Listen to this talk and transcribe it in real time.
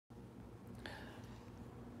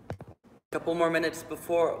Couple more minutes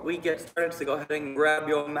before we get started, so go ahead and grab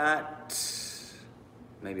your mat,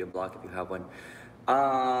 maybe a block if you have one,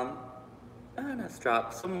 and a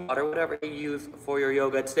strap, some water, whatever you use for your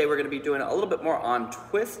yoga. Today we're going to be doing a little bit more on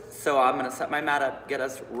twists, so I'm going to set my mat up, get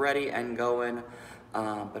us ready and going,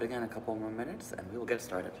 but again, a couple more minutes and we will get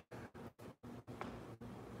started.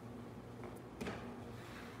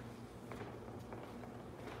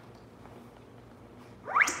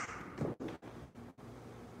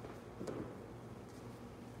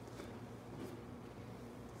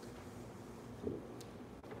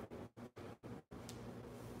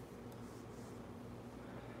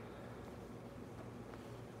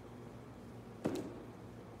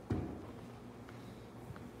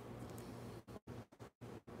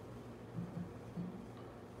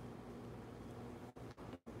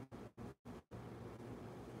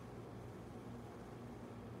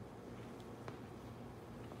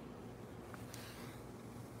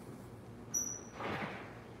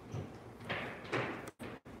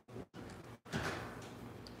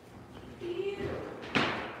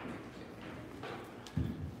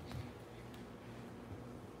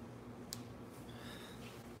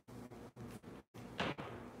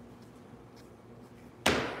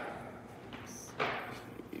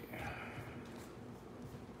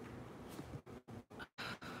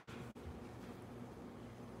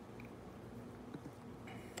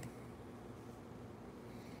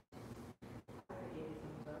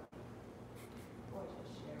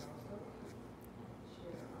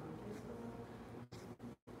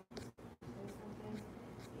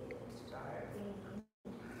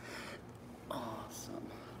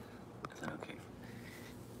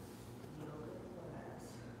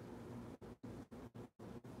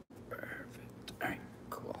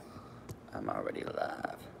 I'm already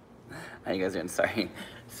live. How you guys doing? Sorry,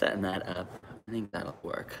 setting that up. I think that'll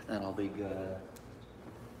work. That'll be good.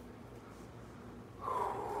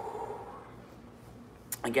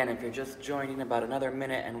 Again, if you're just joining, about another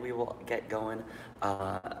minute and we will get going.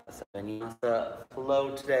 Vinyasa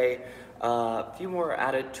flow today. A few more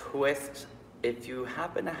added twists. If you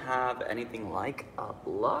happen to have anything like a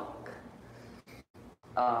block,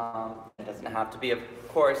 it doesn't have to be, of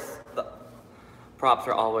course, the props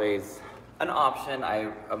are always an option.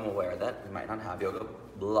 I am aware that we might not have yoga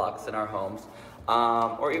blocks in our homes,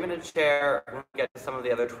 or even a chair. When we get to some of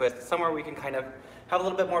the other twists, somewhere we can kind of have a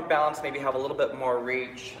little bit more balance, maybe have a little bit more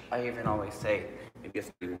reach. I even always say maybe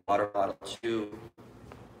just a water bottle too,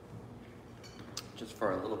 just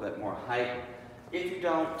for a little bit more height. If you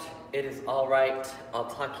don't, it is all right. I'll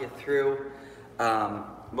talk you through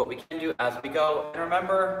what we can do as we go. And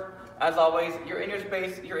remember, as always, you're in your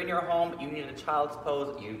space, you're in your home, you need a child's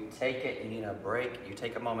pose, you take it, you need a break, you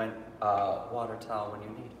take a moment, water towel when you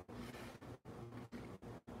need.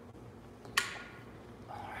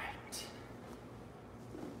 All right.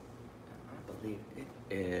 I believe it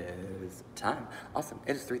is time. Awesome,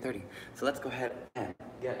 it is 3:30. So let's go ahead and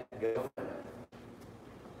get going.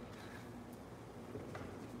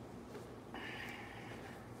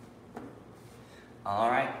 All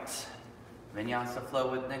right. Vinyasa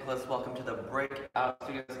Flow with Nicholas. Welcome to the BreakOut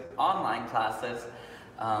Studios online classes.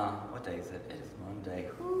 What day is it? It is Monday.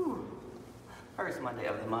 Whew. First Monday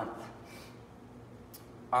of the month.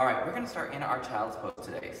 All right, we're going to start in our child's pose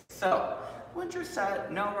today. So, once you're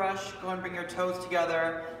set, no rush, go and bring your toes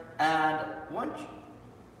together. And once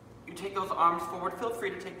you take those arms forward, feel free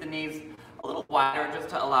to take the knees a little wider just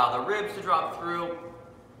to allow the ribs to drop through.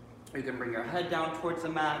 You can bring your head down towards the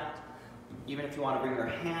mat. Even if you want to bring your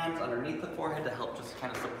hands underneath the forehead to help just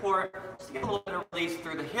kind of support, just get a little bit of release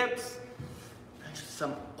through the hips, and just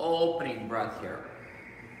some opening breath here.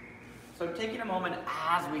 So taking a moment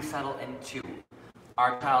as we settle into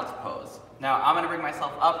our child's pose. Now I'm going to bring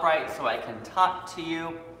myself upright so I can talk to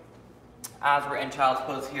you as we're in child's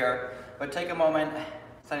pose here, but take a moment,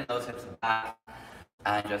 sending those hips back,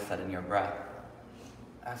 and just set in your breath.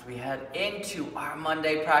 As we head into our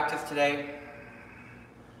Monday practice today,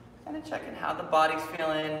 kind of checking how the body's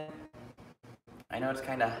feeling. I know it's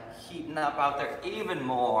kind of heating up out there even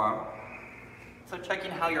more. So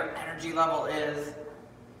checking how your energy level is.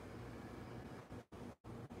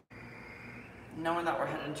 Knowing that we're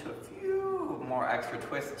heading into a few more extra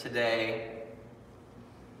twists today.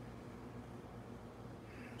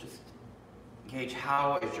 Just gauge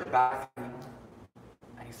how is your back.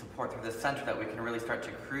 Any support through the center that we can really start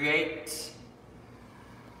to create.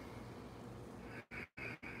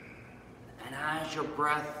 And as your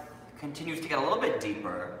breath continues to get a little bit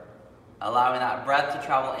deeper, allowing that breath to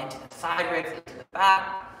travel into the side ribs, into the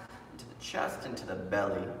back, into the chest, into the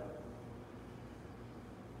belly.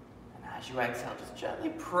 And as you exhale, just gently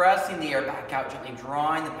pressing the air back out, gently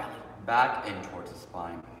drawing the belly back in towards the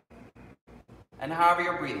spine. And however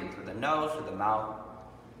you're breathing, through the nose, through the mouth,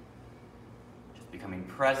 just becoming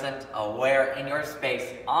present, aware in your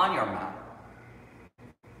space on your mat.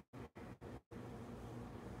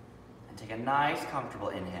 And take a nice, comfortable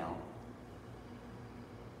inhale.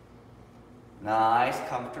 Nice,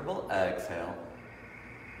 comfortable exhale.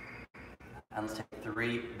 And let's take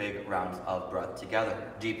 3 big rounds of breath together.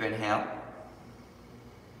 Deep inhale.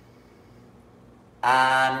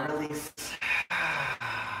 And release.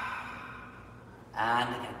 And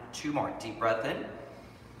again, 2 more. Deep breath in.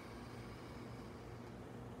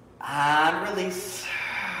 And release.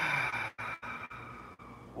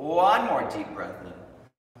 1 more deep breath in.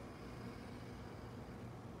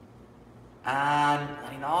 And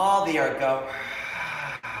letting all the air go.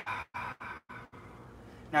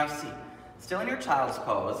 Now see, still in your child's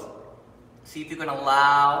pose, see if you can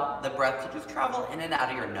allow the breath to just travel in and out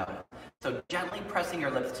of your nose. So gently pressing your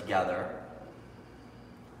lips together,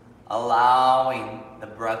 allowing the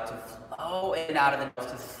breath to flow in and out of the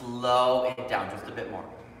nose to slow it down just a bit more.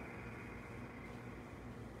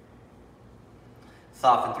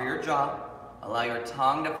 Soften through your jaw, allow your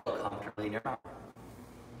tongue to flow comfortably in your mouth.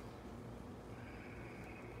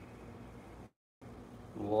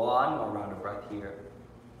 1 more round of breath here.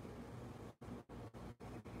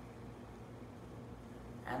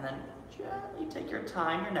 And then gently take your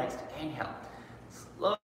time, your next inhale.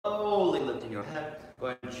 Slowly lifting your head. Go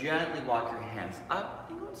ahead and gently walk your hands up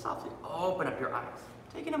and go and softly open up your eyes.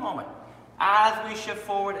 Taking a moment. As we shift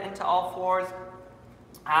forward into all fours,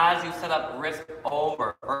 as you set up wrist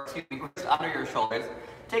over, or excuse me, wrist under your shoulders,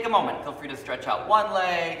 take a moment. Feel free to stretch out one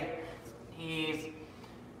leg, knees.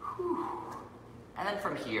 And then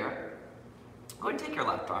from here, go ahead and take your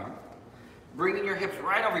left arm, bringing your hips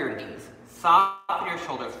right over your knees. Soften your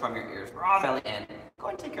shoulders from your ears, draw the belly in. Go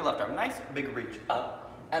ahead and take your left arm, nice big reach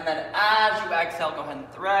up. And then as you exhale, go ahead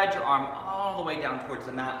and thread your arm all the way down towards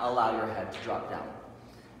the mat. Allow your head to drop down.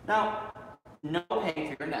 Now, no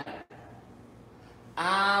pain through your neck.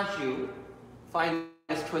 As you find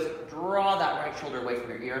this twist, draw that right shoulder away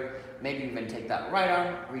from your ear. Maybe even take that right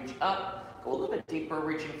arm, reach up. Go a little bit deeper,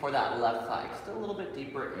 reaching for that left thigh. Still a little bit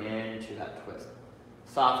deeper into that twist.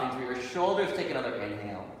 Softening through your shoulders, take another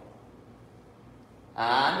inhale.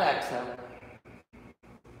 And exhale.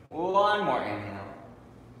 1 more inhale.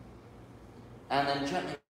 And then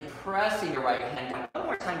gently pressing your right hand down. 1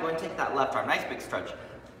 more time, go ahead and take that left arm. Nice big stretch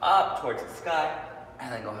up towards the sky.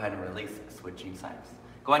 And then go ahead and release, switching sides.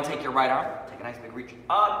 Go ahead and take your right arm. Take a nice big reach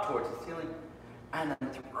up towards the ceiling. And then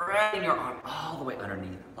threading your arm all the way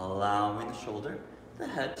underneath, allowing the shoulder, the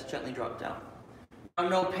head to gently drop down. Now,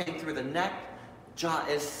 no pain through the neck, jaw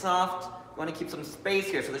is soft. You want to keep some space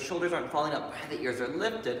here so the shoulders aren't falling up, the ears are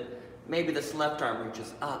lifted. Maybe this left arm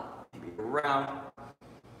reaches up, maybe around.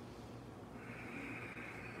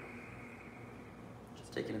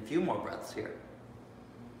 Just taking a few more breaths here.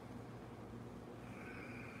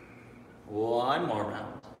 1 more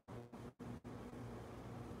round.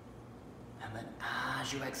 And then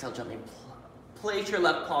as you exhale, gently place your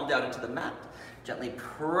left palm down into the mat. Gently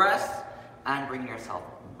press and bring yourself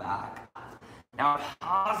back. Now,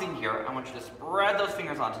 pausing here, I want you to spread those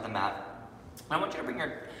fingers onto the mat. I want you to bring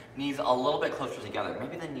your knees a little bit closer together.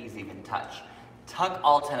 Maybe the knees even touch. Tuck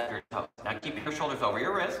all 10 of your toes. Now, keep your shoulders over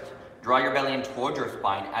your wrist. Draw your belly in towards your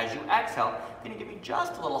spine. As you exhale, you're going to give me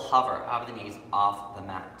just a little hover of the knees off the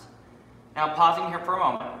mat. Now, pausing here for a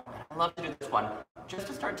moment. I love to do this one just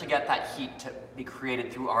to start to get that heat to be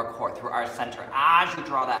created through our core, through our center. As you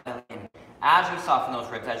draw that belly in, as you soften those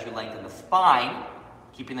ribs, as you lengthen the spine,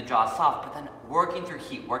 keeping the jaw soft, but then working through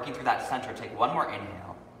heat, working through that center. Take 1 more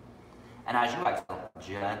inhale. And as you exhale,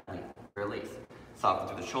 gently release. Soften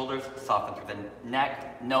through the shoulders, soften through the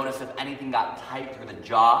neck. Notice if anything got tight through the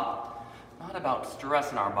jaw. Not about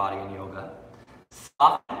stress in our body in yoga.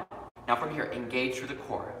 Soften. Now from here, engage through the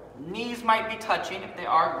core. Knees might be touching. If they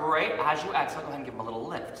are, great. As you exhale, go ahead and give them a little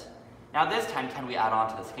lift. Now this time, can we add on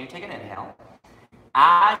to this? Can you take an inhale?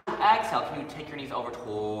 As you exhale, can you take your knees over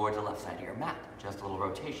towards the left side of your mat? Just a little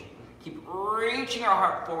rotation. Keep reaching your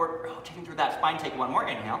heart forward, rotating through that spine. Take 1 more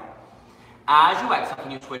inhale. As you exhale,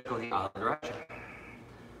 can you switch to the other direction?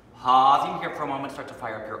 Pausing here for a moment, start to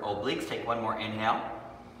fire up your obliques. Take 1 more inhale.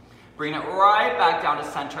 Bring it right back down to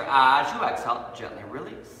center. As you exhale, gently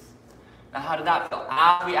release. Now, how did that feel?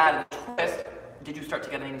 As we added the twist, did you start to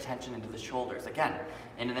get any tension into the shoulders? Again,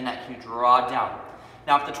 into the neck. Can you draw down?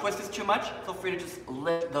 Now, if the twist is too much, feel free to just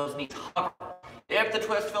lift those knees. Hover. If the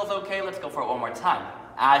twist feels okay, let's go for it 1 more time.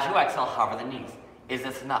 As you exhale, hover the knees. Is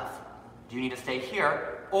this enough? Do you need to stay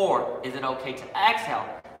here? Or is it okay to exhale?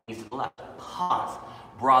 Knees to the left. Pause.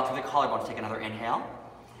 Broad through the collarbones. Take another inhale.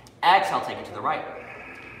 Exhale, take it to the right.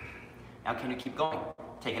 Now can you keep going?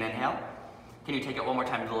 Take an inhale. Can you take it one more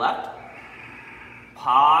time to the left?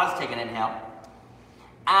 Pause, take an inhale.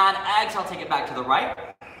 And exhale, take it back to the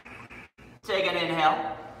right. Take an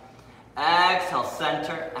inhale. Exhale,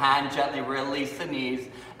 center, and gently release the knees.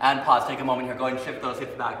 And pause, take a moment here. Go ahead and shift those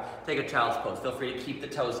hips back. Take a child's pose. Feel free to keep the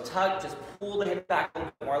toes tucked. Just pull the hips back a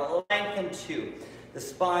little bit more. Lengthen to the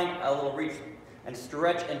spine, a little reach and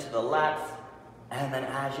stretch into the lats. And then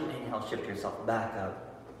as you inhale, shift yourself back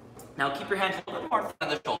up. Now keep your hands a little bit more in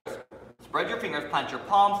front of the shoulders. Spread your fingers, plant your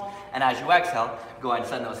palms, and as you exhale, go ahead and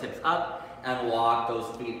send those hips up and walk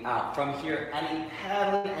those feet out. From here, any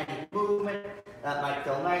pedaling, any movement that might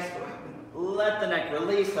feel nice, let the neck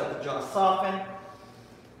release, let the jaw soften.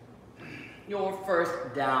 Your first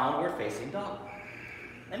downward facing dog.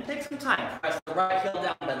 And take some time. Press the right heel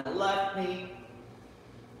down, bend the left knee.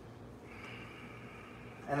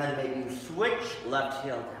 And then maybe you switch left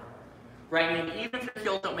heel down. Right knee, even if your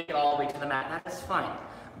heels don't make it all the way to the mat, that is fine.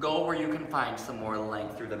 Go where you can find some more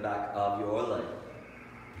length through the back of your leg.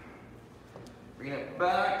 Bring it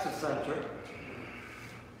back to center.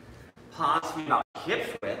 Pause feet about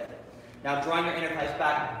hips width. Now drawing your inner thighs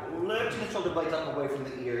back, lifting the shoulder blades up away from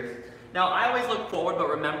the ears. Now I always look forward, but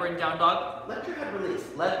remember in down dog, let your head release,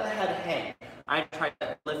 let the head hang. I try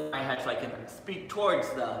to lift my head so I can speak towards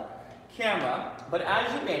the camera, but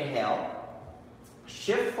as you inhale,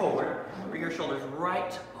 shift forward, bring your shoulders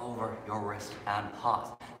right over your wrist and pause.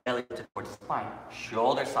 Belly lifted towards the spine,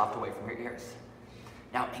 shoulders soft away from your ears.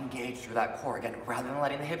 Now engage through that core again, rather than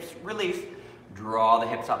letting the hips release. Draw the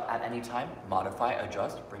hips up at any time, modify,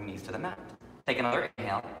 adjust, bring knees to the mat. Take another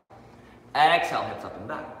inhale, exhale, hips up and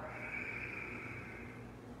back.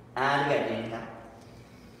 And again, inhale.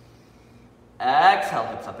 Exhale,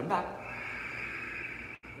 hips up and back.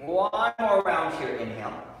 One more round here,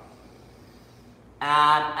 inhale.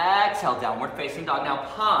 And exhale, downward facing dog. Now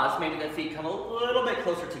pause, maybe the feet come a little bit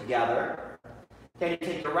closer together. Then you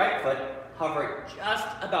take your right foot, hover it just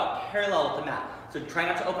about parallel with the mat. So try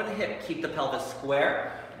not to open the hip, keep the pelvis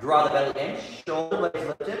square, draw the belly in, shoulder blades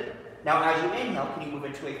lifted. Now as you inhale, can you move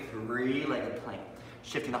into a three-legged plank?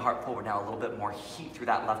 Shifting the heart forward now, a little bit more heat through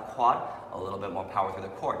that left quad, a little bit more power through the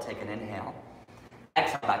core. Take an inhale.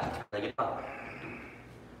 Exhale back to three-legged dog.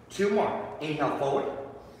 Two more. Inhale forward.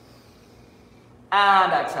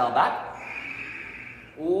 And exhale back.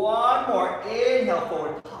 One more. Inhale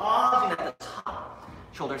forward, pausing at the top.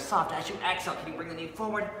 Shoulders soft. As you exhale, can you bring the knee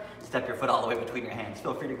forward? Step your foot all the way between your hands.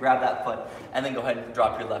 Feel free to grab that foot and then go ahead and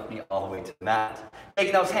drop your left knee all the way to the mat.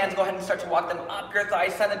 Taking those hands, go ahead and start to walk them up your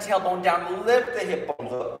thighs. Send the tailbone down. Lift the hip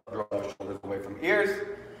bones up. Draw those shoulders away from ears.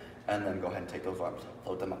 And then go ahead and take those arms.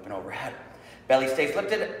 Float them up and overhead. Belly stays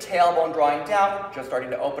lifted. Tailbone drawing down. Just starting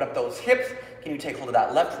to open up those hips. Can you take hold of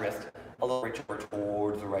that left wrist? A little reach over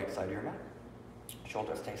towards the right side of your mat.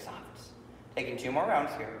 Shoulders stay soft. Taking two more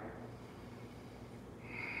rounds here.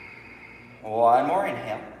 One more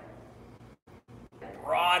inhale.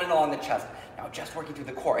 Broaden along the chest. Now just working through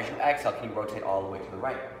the core. As you exhale, can you rotate all the way to the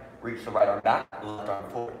right? Reach the right arm back, left arm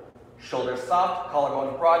forward. Shoulders soft,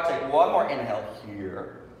 collarbones broad. Take one more inhale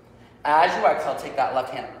here. As you exhale, take that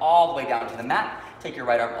left hand all the way down to the mat. Take your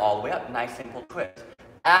right arm all the way up. Nice simple twist.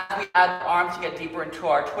 As we add the arms to get deeper into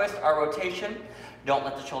our twist, our rotation, don't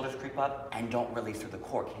let the shoulders creep up and don't release through the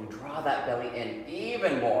core. Can you draw that belly in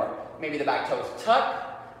even more? Maybe the back toes tuck.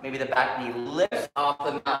 Maybe the back knee lifts off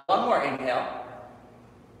the mat. One more inhale.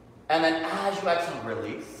 And then as you exhale,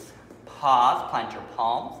 release. Pause, plant your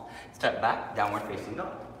palms. Step back, downward facing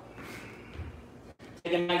dog.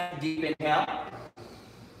 Take a nice deep inhale.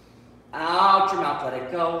 Out your mouth, let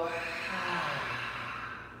it go.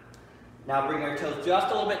 Now bring your toes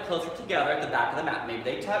just a little bit closer together at the back of the mat. Maybe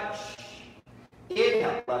they touch.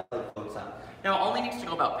 Inhale, left leg floats up. Now it only needs to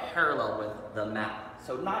go about parallel with the mat,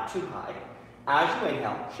 so not too high. As you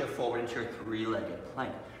inhale, shift forward into your three-legged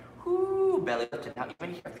plank. Whoo, belly lifted. Now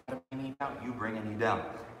even here, if you bring a knee down, you bring a knee down.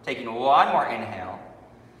 Taking one more inhale.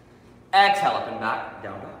 Exhale up and back,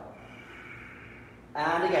 down dog.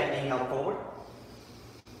 And again, inhale forward.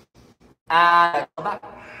 And exhale back.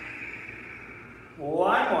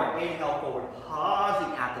 One more, inhale forward,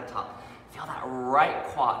 pausing at the top. Feel that right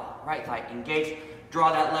quad, right thigh engage.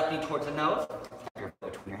 Draw that left knee towards the nose. Step your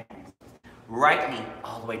foot between your hands. Right knee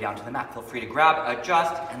all the way down to the mat. Feel free to grab,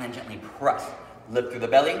 adjust, and then gently press. Lift through the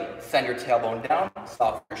belly, send your tailbone down,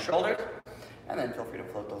 soften your shoulders, and then feel free to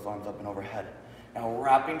float those arms up and overhead. Now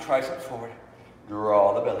wrapping triceps forward,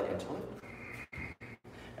 draw the belly into lift.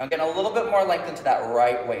 Now get a little bit more length into that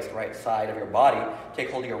right waist, right side of your body.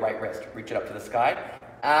 Take hold of your right wrist, reach it up to the sky.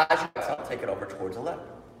 As you exhale, take it over towards the left.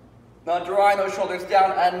 Now drawing those shoulders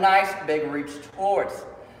down, a nice big reach towards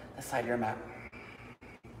the side of your mat.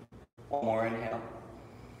 One more inhale.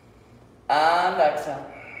 And exhale.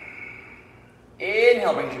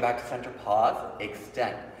 Inhale brings you back to center. Pause.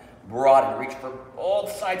 Extend. Broaden. Reach for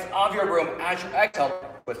both sides of your room. As you exhale,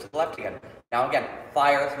 twist to the left again. Now again,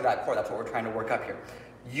 fire through that core. That's what we're trying to work up here.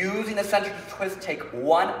 Using the center to twist, take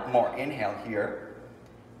one more inhale here.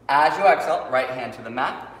 As you exhale, right hand to the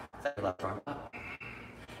mat. Set your left arm up.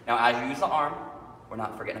 Now as you use the arm, we're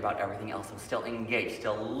not forgetting about everything else. So still engaged,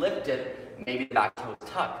 still lifted. Maybe the back toe is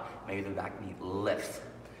tucked. Maybe the back knee lifts.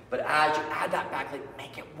 But as you add that back leg,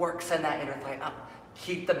 make it work. Send that inner thigh up.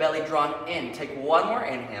 Keep the belly drawn in. Take one more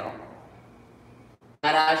inhale.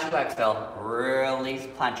 And as you exhale, release,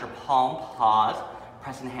 plant your palm, pause.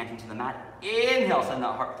 Pressing the hands into the mat. Inhale, send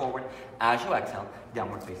that heart forward. As you exhale,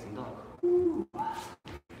 downward facing dog. Ooh.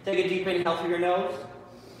 Take a deep inhale through your nose.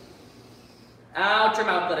 Out your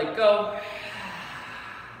mouth, let it go.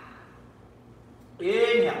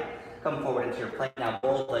 Inhale. Come forward into your plank. Now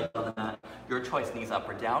both legs on the mat. Your choice, knees up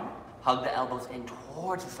or down. Hug the elbows in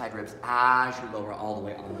towards the side ribs as you lower all the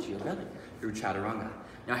way onto your belly through chaturanga.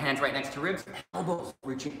 Now hands right next to ribs, elbows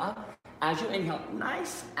reaching up. As you inhale,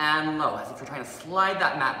 nice and low, as if you're trying to slide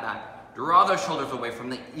that mat back. Draw those shoulders away from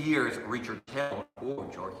the ears, reach your tail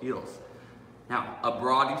towards your heels. Now, a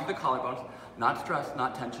broadening through the collarbones, not stress,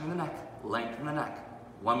 not tension in the neck, lengthen the neck.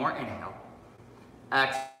 One more inhale.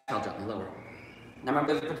 Exhale, gently lower. Now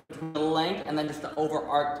remember, there's a difference between the length and then just the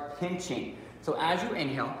over-arched pinching. So as you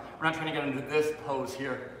inhale, we're not trying to get into this pose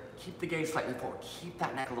here. Keep the gaze slightly forward. Keep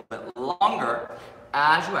that neck a little bit longer.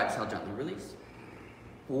 As you exhale, gently release.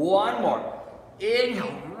 One more.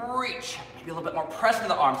 Inhale, reach. Maybe a little bit more. Press into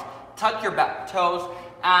the arms. Tuck your back toes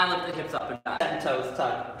and lift the hips up and back. 10 toes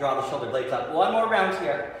tuck. Draw the shoulder blades up. One more round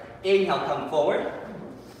here. Inhale, come forward.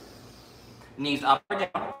 Knees up or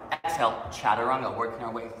down. Exhale, chaturanga. Working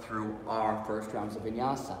our way through our first rounds of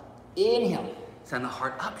vinyasa. Inhale. Send the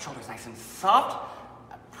heart up. Shoulders nice and soft.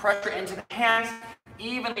 Pressure into the hands.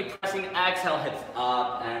 Evenly pressing. Exhale, hips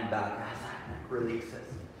up and back. As that neck releases.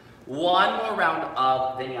 One more round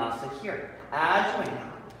of vinyasa here. As you inhale,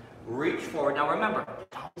 reach forward. Now remember,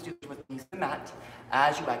 always do this with knees to the mat.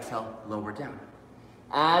 As you exhale, lower down.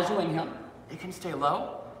 As you inhale, it can stay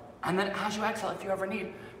low. And then as you exhale, if you ever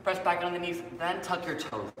need, press back on the knees, then tuck your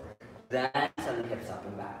toes. Then send the hips up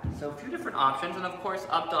and back. So a few different options, and of course,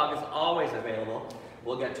 up dog is always available.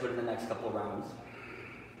 We'll get to it in the next couple of rounds.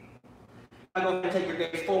 Now go ahead and take your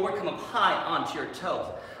gaze forward, come up high onto your toes.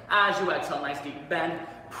 As you exhale, nice deep bend.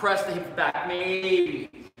 Press the hips back, maybe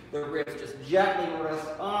the ribs just gently rest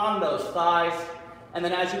on those thighs. And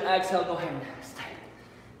then as you exhale, go ahead and stay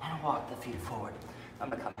and walk the feet forward. I'm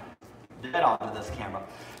gonna come dead onto this camera.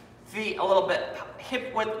 Feet a little bit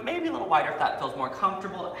hip width, maybe a little wider if that feels more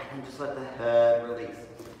comfortable, and just let the head release.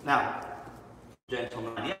 Now, gentle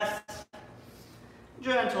nod, yes.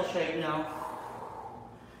 Gentle shake, no.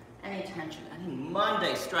 Any tension, any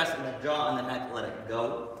Monday stress in the jaw and the neck, let it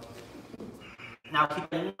go. Now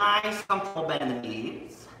keep a nice, comfortable bend in the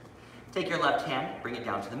knees. Take your left hand, bring it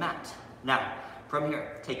down to the mat. Now, from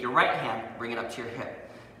here, take your right hand, bring it up to your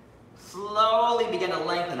hip. Slowly begin to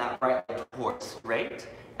lengthen that right leg towards straight.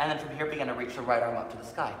 And then from here, begin to reach the right arm up to the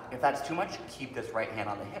sky. If that's too much, keep this right hand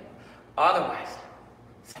on the hip. Otherwise,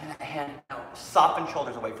 send that hand out. Soften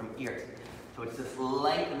shoulders away from ears. So it's this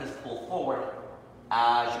length and this pull forward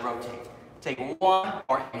as you rotate. Take one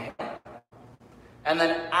more inhale. And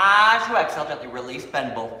then as you exhale, gently release,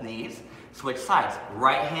 bend both knees. Switch sides.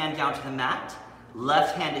 Right hand down to the mat.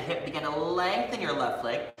 Left hand to hip. Begin to lengthen your left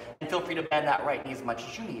leg. And feel free to bend that right knee as much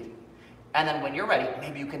as you need. And then when you're ready,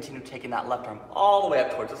 maybe you continue taking that left arm all the way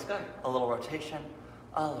up towards the sky. A little rotation,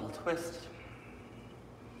 a little twist.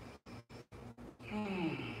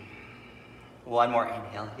 One more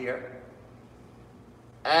inhale here.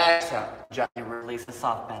 Exhale. Gently release the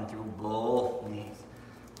soft bend through both knees.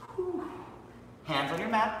 Hands on your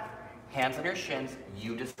mat, hands on your shins,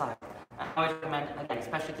 you decide. I always recommend, again,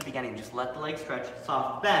 especially at the beginning, just let the legs stretch,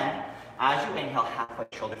 soft bend. As you inhale, halfway,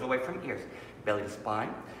 shoulders away from ears. Belly to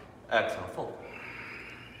spine. Exhale, fold.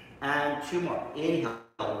 And two more. Inhale,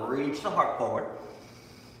 reach the heart forward.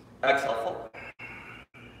 Exhale, fold.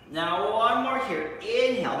 Now one more here.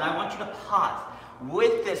 Inhale. Now I want you to pause.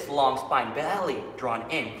 With this long spine, belly drawn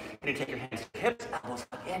in. You're going to take your hands to hips, elbows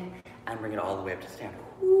in, and bring it all the way up to stand.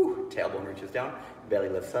 Woo. Tailbone reaches down, belly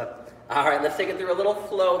lifts up. All right, let's take it through a little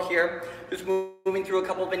flow here. Just moving through a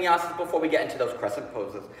couple of vinyasas before we get into those crescent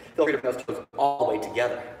poses. Feel free to bring those toes all the way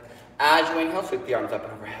together. As you inhale, sweep the arms up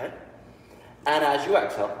and overhead. And as you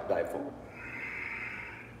exhale, dive forward.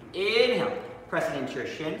 Inhale, pressing into your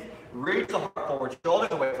shins. Reach the heart forward,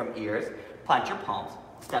 shoulders away from ears. Plant your palms.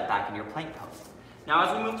 Step back in your plank pose. Now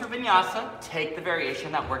as we move through vinyasa, take the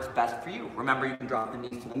variation that works best for you. Remember, you can drop the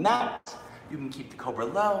knees to the mat, you can keep the cobra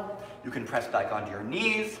low, you can press back onto your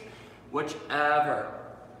knees, whichever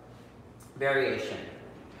variation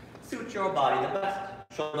suits your body the best.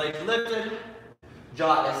 Shoulder blades lifted,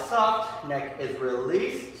 jaw is soft, neck is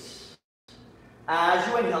released. As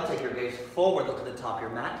you inhale, take your gaze forward, look to the top of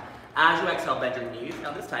your mat. As you exhale, bend your knees.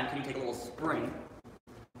 Now this time, can you take a little spring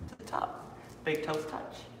to the top? Big toes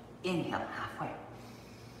touch. Inhale, halfway.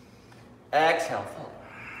 Exhale, full.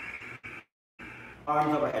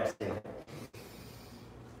 Arms overhead, stable.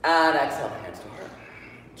 And exhale, hands to heart.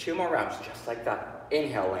 2 more rounds, just like that.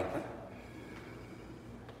 Inhale, lengthen.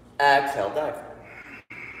 Exhale, dive.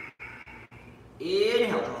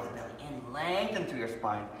 Inhale, draw the belly in, lengthen through your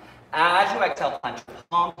spine. As you exhale, punch your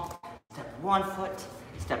palm. Step one foot,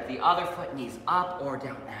 step the other foot, knees up or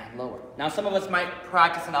down and lower. Now some of us might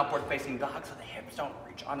practice an upward facing dog so the hips don't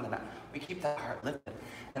reach onto the mat. We keep that heart lifted.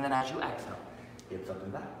 And then as you exhale, hips up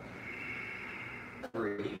and back.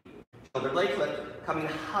 3, shoulder blades lift, coming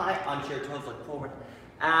high onto your toes, look forward.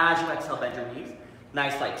 As you exhale, bend your knees.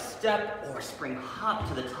 Nice light step or spring hop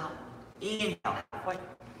to the top. Inhale, halfway.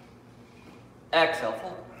 Exhale,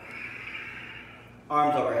 full.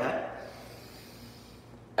 Arms overhead.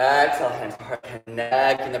 Exhale, hands to heart,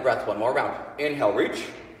 connecting the breath. 1 more round. Inhale, reach.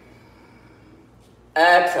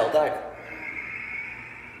 Exhale, dive.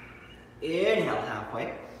 Inhale,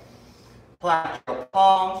 halfway. Plant your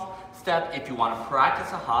palms. Step, if you want to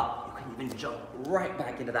practice a hop, you can even jump right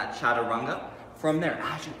back into that chaturanga. From there,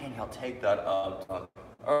 as you inhale, take that up,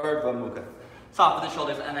 Urdhva Mukha. Soften the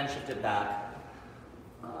shoulders and then shift it back.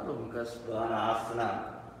 Adho Mukha Svanasana.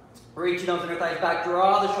 Reach your nose and your thighs back,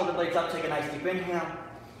 draw the shoulder blades up, take a nice deep inhale.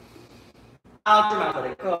 Out your mouth, let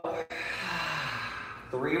it go.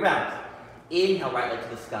 3 rounds. Inhale, right leg to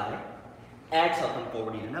the sky. Exhale, come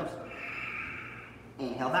forward, knee to nose.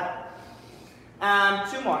 Inhale back.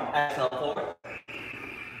 And 2 more. Exhale, forward.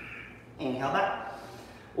 Inhale back.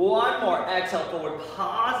 1 more. Exhale, forward.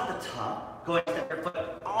 Pause at the top. Go ahead and step your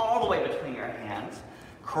foot all the way between your hands.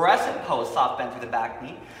 Crescent pose, soft bend through the back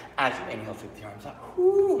knee. As you inhale, sweep the arms up.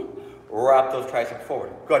 Woo. Wrap those triceps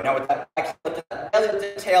forward. Good. Now with that exhale, lift the belly,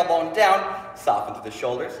 lift the tailbone down. Soften through the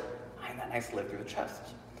shoulders. Find that nice lift through the chest.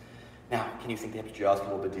 Now, can you sink the hips just a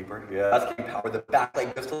little bit deeper? Yes. Can you power the back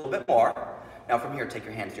leg just a little bit more? Now from here, take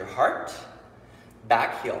your hands to your heart.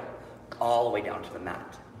 Back heel, all the way down to the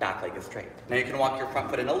mat. Back leg is straight. Now you can walk your front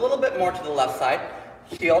foot in a little bit more to the left side.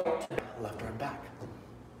 Heel to left arm back.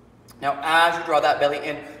 Now as you draw that belly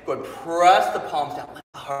in, go ahead, press the palms down, lift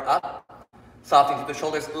the heart up. Softening through the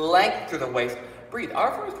shoulders, length through the waist. Breathe.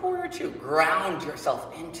 Our first warrior 2. Ground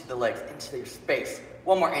yourself into the legs, into your space.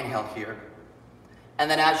 1 more inhale here. And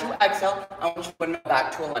then as you exhale, I want you to put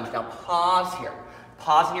back to a lunge. Now pause here.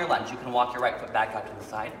 Pause in your lunge. You can walk your right foot back out to the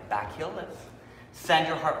side. Back heel lifts. Send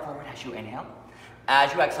your heart forward as you inhale.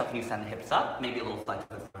 As you exhale, can you send the hips up? Maybe a little flex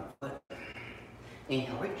to the front foot.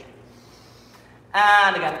 Inhale, reach.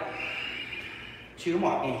 And again. 2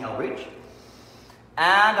 more. Inhale, reach.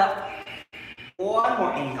 And up. 1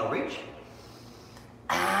 more. Inhale, reach.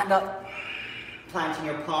 And up. Planting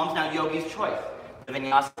your palms. Now, yogi's choice. The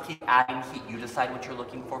vinyasa, keep adding heat. You decide what you're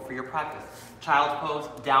looking for your practice. Child's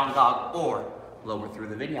pose, down dog, or lower through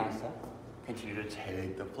the vinyasa. Continue to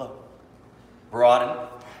take the flow. Broaden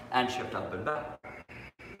and shift up and back.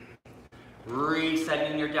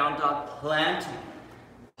 Resetting your down dog, planting.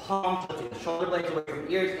 Palms lifting the shoulder blades away from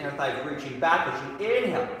ears, inner thighs reaching back as you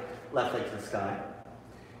inhale. Left leg to the sky.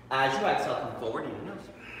 As you exhale, come forward, knee to nose.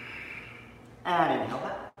 And inhale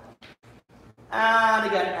back. And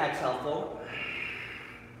again, exhale forward.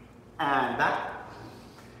 And back.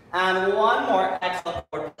 And 1 more, exhale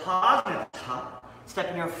forward, pause at the top.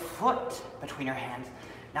 Stepping your foot between your hands.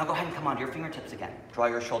 Now go ahead and come onto your fingertips again. Draw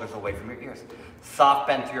your shoulders away from your ears. Soft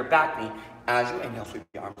bend through your back knee. As you inhale, sweep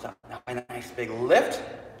the arms up. Now find a nice big lift.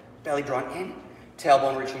 Belly drawn in.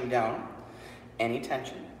 Tailbone reaching down. Any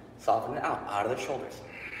tension, soften it out of the shoulders.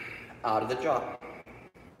 Out of the jaw.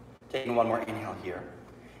 Taking 1 more inhale here.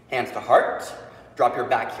 Hands to heart. Drop your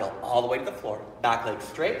back heel all the way to the floor. Back leg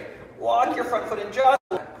straight. Walk your front foot in just.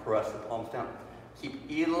 Press the palms down. Keep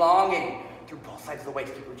elongating through both sides of the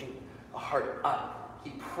waist. Keep reaching the heart up.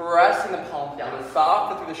 Keep pressing the palms down and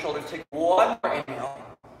soften through the shoulders. Take 1 more inhale.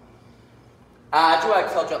 As you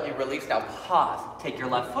exhale, gently release. Now pause. Take your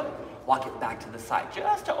left foot. Walk it back to the side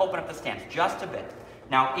just to open up the stance just a bit.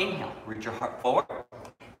 Now inhale. Reach your heart forward.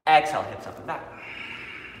 Exhale. Hips up and back.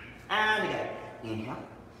 And again. Inhale.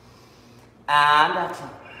 And exhale.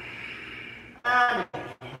 And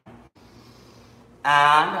again.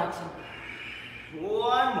 And exhale.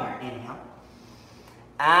 1 more inhale.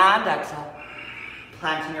 And exhale.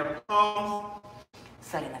 planting your palms,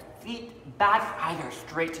 setting the feet back, either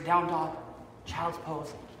straight to down dog, child's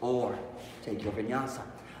pose, or take your vinyasa.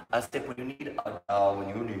 A sip when you need, a down when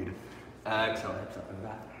you need. Exhale, hips up and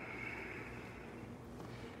back.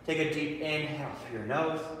 Take a deep inhale through your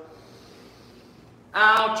nose.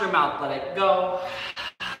 Out your mouth, let it go.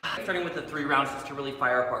 Starting with the 3 rounds just to really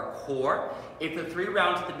fire up our core. If the 3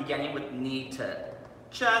 rounds at the beginning with knee to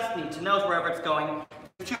chest, knee to nose, wherever it's going,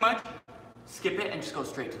 is too much, skip it and just go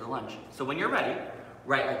straight to the lunge. So when you're ready,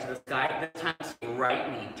 right leg to the sky, this time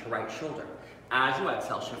right knee to right shoulder. As you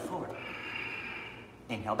exhale, shift forward.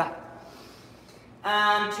 Inhale back.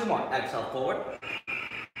 And 2 more. Exhale forward.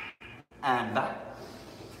 And back.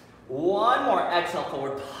 1 more. Exhale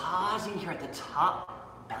forward. Pausing here at the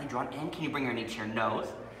top. Belly drawn in. Can you bring your knee to your nose?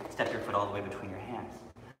 Step your foot all the way between your hands.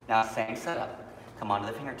 Now, same setup. Come onto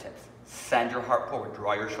the fingertips. Send your heart forward.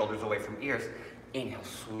 Draw your shoulders away from ears. Inhale.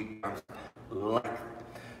 Sweep arms up. Length.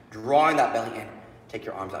 Drawing that belly in. Take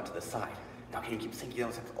your arms out to the side. Now, can you keep sinking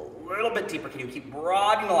those hips a little bit deeper? Can you keep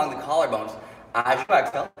broadening along the collarbones? As you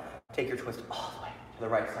exhale, take your twist all the way to the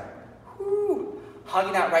right side. Woo.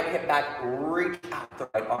 Hugging that right hip back, reach out the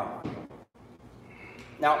right arm.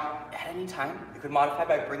 Now, at any time, you could modify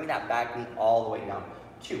by bringing that back knee all the way down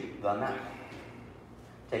to the mat.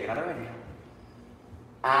 Take another inhale.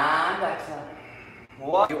 And exhale.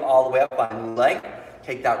 Walk you all the way up on leg.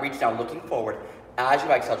 Take that reach down, looking forward. As you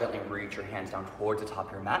exhale, gently reach your hands down towards the top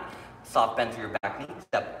of your mat. Soft bend through your back knee.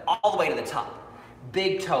 Step all the way to the top.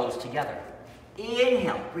 Big toes together.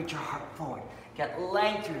 Inhale, reach your heart forward. Get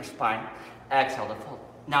length through your spine. Exhale to fold.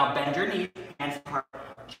 Now bend your knees, hands apart.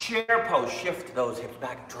 Chair pose, shift those hips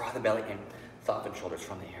back. Draw the belly in. Soften shoulders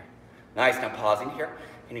from the ear. Nice, now pausing here.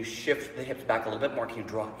 Can you shift the hips back a little bit more? Can you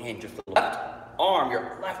draw in just the left arm,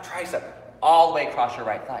 your left tricep, all the way across your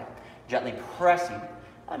right thigh. Gently pressing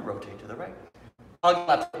and rotate to the right. Hug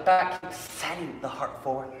left foot back, keep sending the heart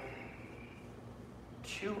forward.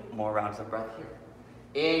 2 more rounds of breath here.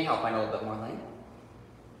 Inhale, find a little bit more length.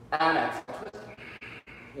 And exhale, twist.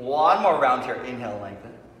 1 more round here. Inhale,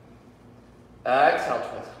 lengthen. Exhale,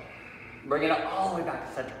 twist. Bring it all the way back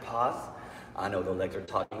to center. Pause. I know the legs are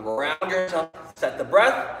talking. Round yourself. Set the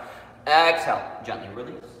breath. Exhale, gently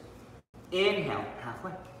release. Inhale,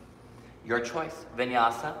 halfway. Your choice,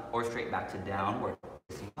 vinyasa or straight back to downward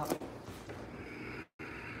facing up.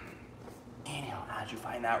 Inhale as you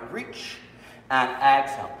find that reach. And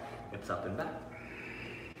exhale, hips up and back.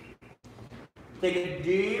 Take a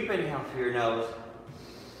deep inhale through your nose.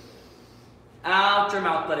 Out your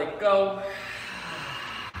mouth, let it go.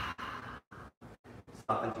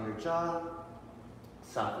 Soften through your jaw.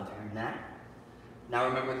 Soften through your neck. Now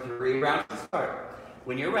remember 3 rounds to start.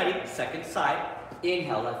 When you're ready, second side.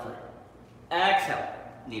 Inhale, left leg. Exhale,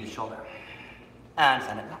 knee to shoulder. And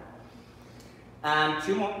send it back. And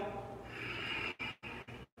 2 more.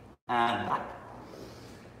 And back.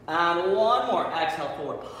 And 1 more. Exhale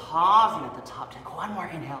forward. Pausing at the top. Take 1 more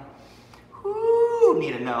inhale. Whoo,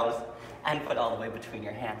 knee to nose. And foot all the way between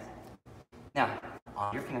your hands. Now,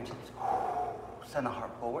 on your fingertips. Send the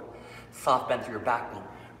heart forward. Soft bend through your back knee.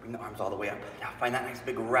 Bring the arms all the way up. Now find that nice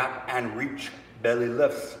big wrap and reach. Belly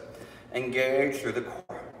lifts. Engage through the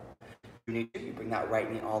core. You need to bring that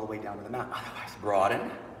right knee all the way down to the mat. Otherwise,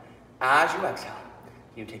 broaden. As you exhale,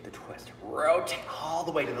 you take the twist. Rotate all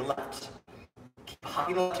the way to the left. Keep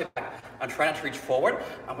hugging the left hip back. Now try not to reach forward.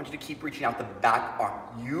 I want you to keep reaching out the back arm.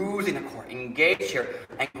 Using the core. Engage here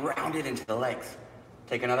and ground it into the legs.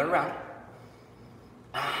 Take another round.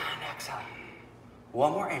 And exhale.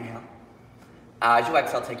 1 more inhale. As you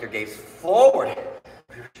exhale, take your gaze forward.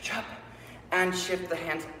 Reach up and shift the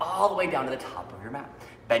hands all the way down to the top of your mat.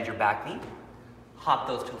 Bend your back knee. Hop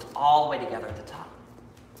those toes all the way together at the top.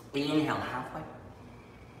 Inhale, halfway.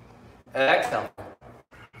 Exhale.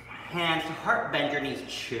 Hands to heart, bend your knees,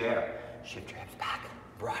 chair. Shift your hips back.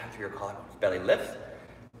 Broaden through your collarbones. Belly lifts.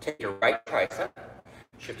 Take your right tricep.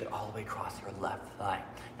 Shift it all the way across your left thigh.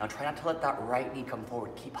 Now try not to let that right knee come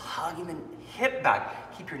forward. Keep hugging the hip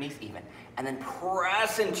back. Keep your knees even. And then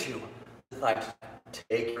press into the thighs.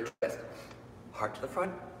 Take your twist. Heart to the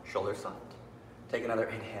front, shoulders soft. Take another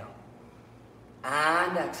inhale.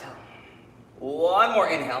 And exhale. 1 more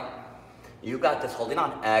inhale. You got this, holding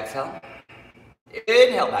on. Exhale.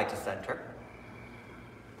 Inhale back to center.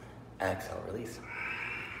 Exhale, release.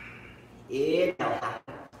 Inhale.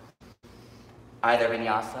 Either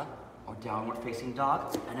vinyasa or downward facing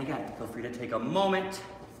dog. And again, feel free to take a moment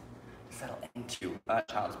to settle into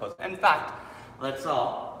child's pose. In fact, let's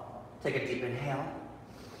all take a deep inhale.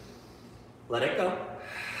 Let it go.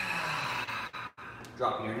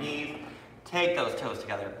 Dropping your knees. Take those toes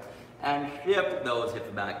together. and shift those hips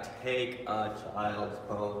back. Take a child's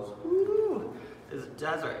pose. Woo. This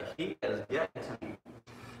desert heat is getting to me.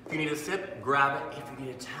 If you need a sip, grab it. If you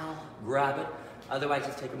need a towel, grab it. Otherwise,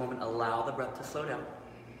 just take a moment, allow the breath to slow down.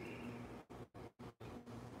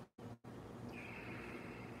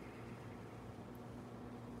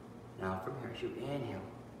 Now from here, as you inhale,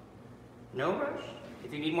 no rush.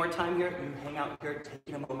 If you need more time here, you hang out here,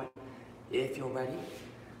 take a moment. If you're ready,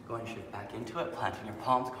 go ahead and shift back into it, planting your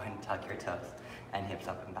palms, go ahead and tuck your toes and hips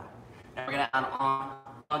up and back. Now we're gonna add on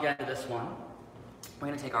again to this one. We're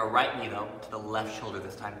gonna take our right knee though to the left shoulder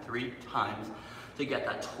this time, 3 times to get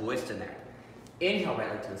that twist in there. Inhale right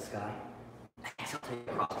leg to the sky. Exhale, take it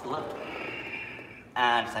across the left.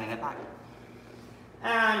 And sending it back.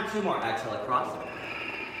 And 2 more, exhale across.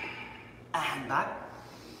 And back.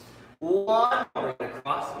 1 more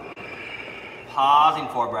across. Pausing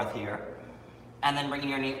for breath here. And then bringing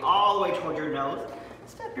your knee all the way towards your nose.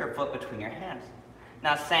 Step your foot between your hands.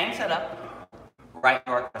 Now same setup. Right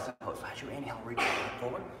York crescent pose. As you inhale, reach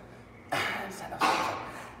forward. And send us up.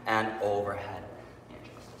 And overhead.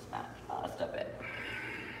 Just a bit.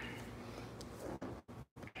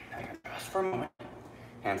 Now you're just for a moment.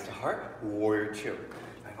 Hands to heart. Warrior 2.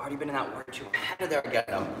 I've already been in that warrior 2. Head of there again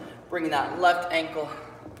now. Bringing that left ankle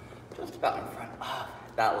just about in front of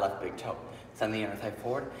that left big toe. Send the inner thigh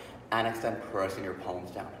forward and extend, pressing your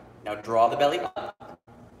palms down. Now draw the belly up.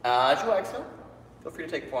 As you exhale, feel free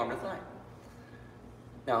to take forearm to thigh.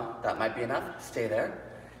 Now, that might be enough. Stay there.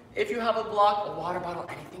 If you have a block, a water bottle,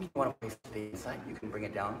 anything you want to place to the inside, you can bring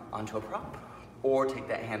it down onto a prop or take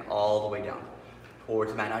that hand all the way down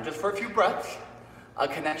towards the mat. Now, just for a few breaths, a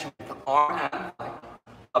connection with the arm and thigh,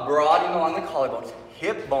 a broadening along the collarbones,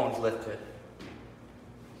 hip bones lifted,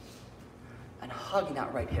 and hugging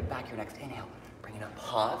that right hip back. Your next inhale. Bring it up,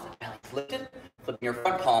 pause, belly's lifted, flipping your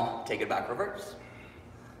front palm, take it back, reverse.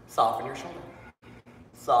 Soften your shoulder.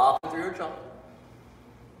 Soften through your jaw.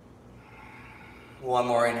 1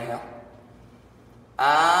 more inhale.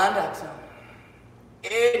 And exhale.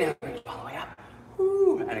 Inhale, reach all the way up.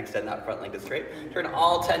 Woo. And extend that front leg to straight. Turn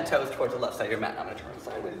all 10 toes towards the left side of your mat. I'm going to turn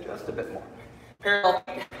sideways just a bit more. Parallel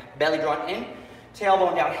feet, belly drawn in,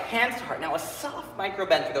 tailbone down, hands to heart. Now a soft micro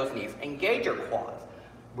bend through those knees. Engage your quads.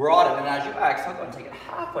 Broaden, and as you exhale, go and take it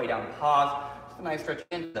halfway down. Pause. Just a nice stretch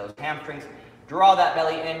into those hamstrings. Draw that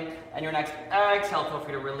belly in, and your next exhale, feel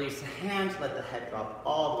free to release the hands. Let the head drop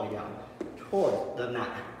all the way down towards the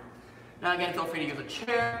mat. Now again, feel free to use a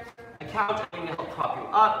chair, a couch, anything to help prop you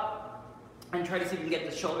up, and try to see if you can get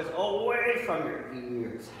the shoulders away from your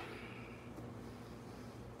ears.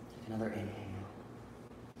 Take another inhale.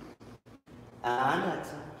 And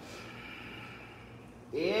exhale.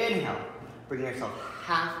 Inhale. Bring yourself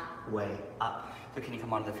halfway up. So can you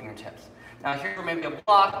come onto the fingertips? Now here for maybe a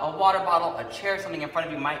block, a water bottle, a chair, something in front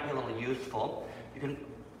of you might be a little useful. You can,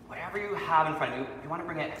 whatever you have in front of you, you want to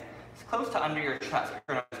bring it as close to under your chest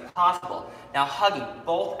as possible. Now hugging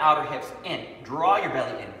both outer hips in. Draw your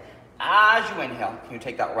belly in. As you inhale, can you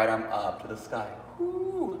take that right arm up to the sky?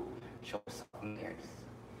 Woo. Show yourself in the ears.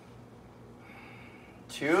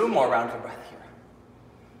 2 more rounds of breath here.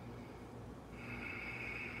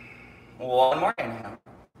 1 more inhale.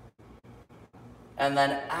 And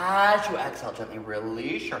then as you exhale, gently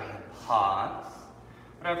release your hand. Pause.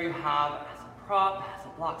 Whatever you have as a prop, as a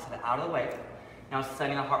block, set it out of the way. Now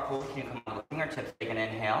sending the heart forward, can you come on the fingertips, take an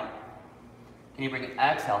inhale. Can you bring an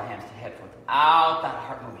exhale, hands to hips without that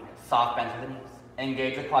heart moving. Soft bend to the knees.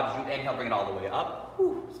 Engage the quads. As you inhale, bring it all the way up.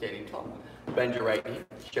 Woo. Standing tall. Bend your right knee.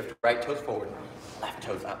 Shift right toes forward. Left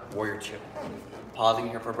toes up. Warrior 2. Pausing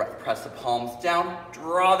here for breath. Press the palms down.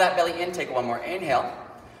 Draw that belly in. Take 1 more inhale.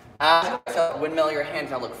 As you exhale, windmill your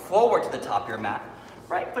hands. Now look forward to the top of your mat.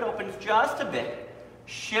 Right foot opens just a bit.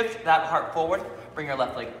 Shift that heart forward. Bring your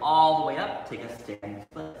left leg all the way up. Take a standing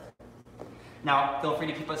split. Now feel free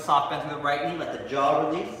to keep a soft bend through the right knee. Let the jaw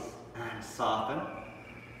release and soften.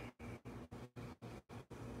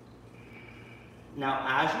 Now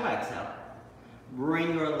as you exhale,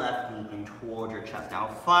 bring your left knee in toward your chest. Now,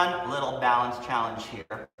 fun little balance challenge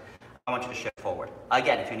here. I want you to shift forward.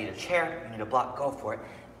 Again, if you need a chair, you need a block, go for it.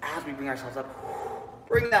 As we bring ourselves up,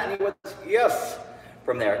 bring that knee with us. Yes.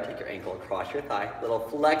 From there, take your ankle across your thigh. Little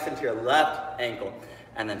flex into your left ankle.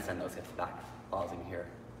 And then send those hips back. Pausing here.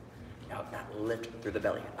 Now, that lift through the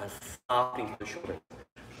belly. A softening through the shoulders.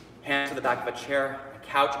 Hands to the back of a chair, a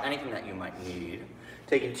couch, anything that you might need.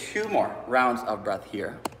 Taking 2 more rounds of breath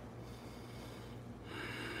here.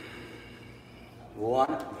 1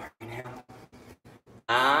 more inhale.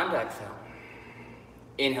 And exhale.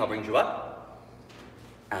 Inhale brings you up.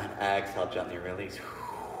 And exhale, gently release.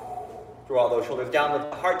 Draw those shoulders down,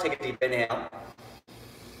 lift the heart, take a deep inhale.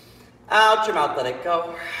 Out your mouth, let it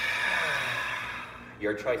go.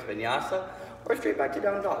 Your choice, vinyasa, or straight back to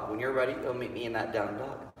down dog. When you're ready, you'll meet me in that down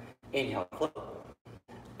dog. Inhale, flip.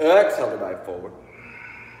 Exhale to dive forward.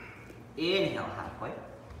 Inhale, halfway.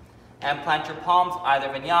 And plant your palms, either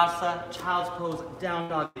vinyasa, child's pose, down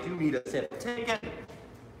dog. If you need a sip, take it.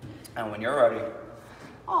 And when you're ready,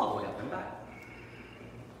 all the way up and back.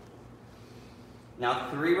 Now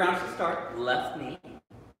 3 rounds to start. Left knee,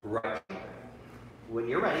 right shoulder. When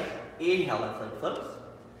you're ready, inhale, left leg flips.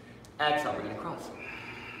 Exhale, bring it across.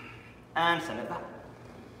 And send it back.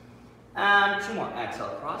 And 2 more. Exhale,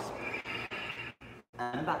 across.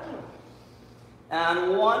 And back.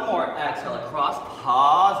 And 1 more. Exhale, across.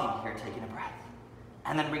 Pausing here, taking a breath.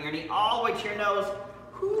 And then bring your knee all the way to your nose.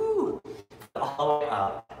 Whoo. All the way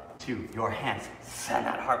up to your hands. Send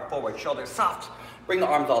that heart forward, shoulders soft. Bring the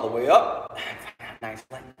arms all the way up. Nice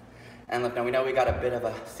length. And look, now we know we got a bit of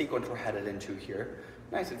a sequence we're headed into here.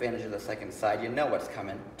 Nice advantage of the second side. You know what's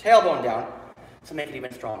coming. Tailbone down. So make it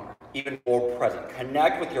even stronger, even more present.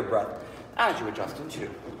 Connect with your breath as you adjust into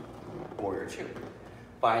warrior 2.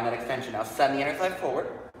 Find that extension. Now send the inner thigh forward.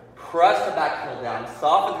 Press the back heel down.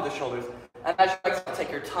 Soften through the shoulders. And as you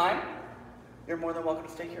take your time, you're more than welcome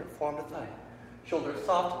to stay here. Forearm to thigh. Shoulders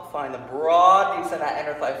soft. Find the broad knee. Send that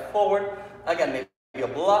inner thigh forward. Again, maybe a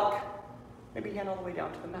block. Maybe hand all the way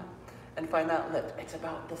down to the mat. And find that lift. It's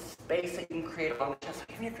about the space that you can create on the chest.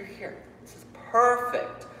 Even if you're here, this is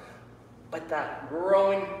perfect. But that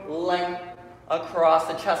growing length across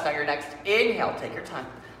the chest. Now your next inhale, take your time.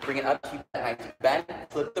 Bring it up, keep that nice bend.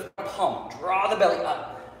 Flip the palm, draw the belly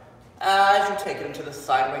up. As you take it into the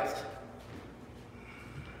side waist.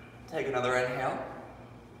 Take another inhale.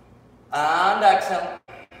 And exhale.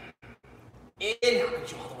 Inhale,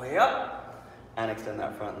 reach all the way up. And extend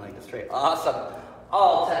that front leg to straight. Awesome.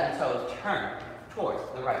 All 10 toes turn towards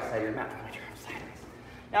the right side of your mat.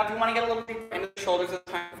 Now, if you want to get a little deeper into the shoulders this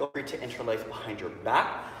time, feel free to interlace behind your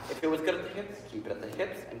back. If it was good at the hips, keep it at the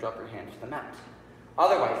hips and drop your hands to the mat.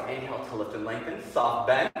 Otherwise, inhale to lift and lengthen, soft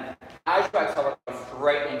bend. As you exhale, go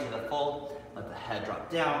straight into the fold. Let the head drop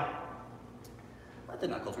down. Let the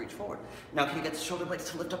knuckles reach forward. Now, can you get the shoulder blades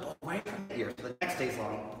to lift up away from the ear so the neck stays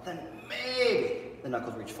long? But then maybe the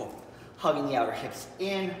knuckles reach forward. Hugging the outer hips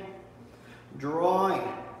in, drawing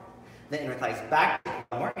the inner thighs back.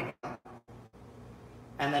 One more inhale.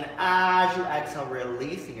 And then as you exhale,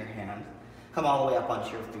 releasing your hands, come all the way up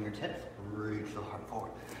onto your fingertips, reach the heart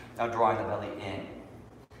forward. Now drawing the belly in.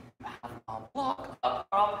 Block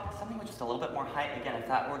up, something with just a little bit more height. Again, if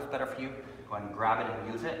that works better for you, go ahead and grab it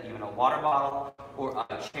and use it. Even a water bottle or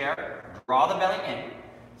a chair. Draw the belly in.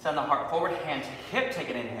 Send the heart forward, hand to hip, take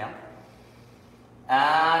an inhale.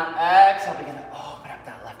 And exhale, begin to open up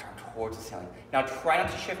that left arm towards the ceiling. Now try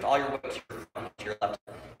not to shift all your weight to your front, to your left.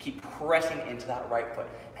 Keep pressing into that right foot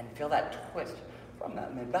and feel that twist from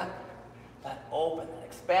that mid-back. That open, that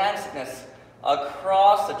expansiveness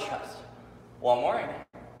across the chest. One more inhale.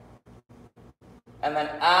 And then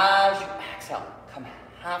as you exhale, come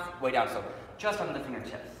halfway down. So just under the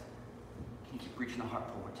fingertips. Can you keep reaching the heart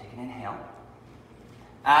forward? Take an inhale.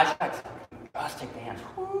 As you exhale, just take the hands.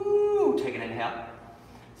 Woo! Take an inhale.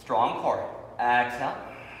 Strong core. Exhale.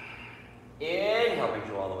 Inhale, brings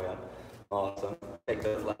you all the way up. Awesome. Take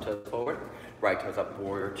those left toes forward, right toes up,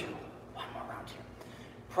 warrior 2. One more round here.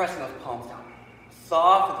 Pressing those palms down.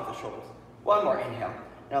 Soften through the shoulders. One more inhale.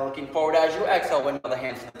 Now looking forward as you exhale, window the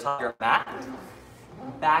hands to the top of your mat.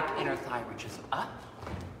 Back inner thigh reaches up.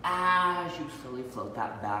 As you slowly float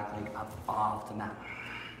that back leg up off the mat.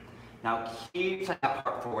 Now keep that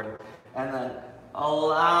heart forward and then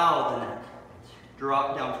allow the neck to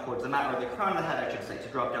drop down towards the mat, or the crown of the head I should say, to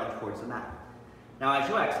drop down towards the mat. Now as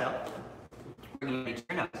you exhale, bring it to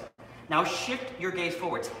your nose. Now shift your gaze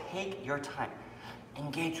forward. Take your time.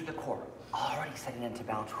 Engage with the core. Already setting into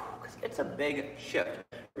balance. Because it's a big shift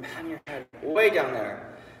from having your head way down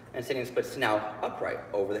there and sitting in splits to now upright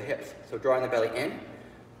over the hips. So drawing the belly in,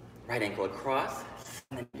 right ankle across,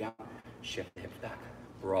 and then down. Shift the hips back.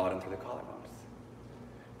 Broaden through the collarbones.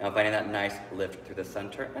 Now finding that nice lift through the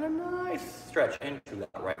center and a nice stretch into that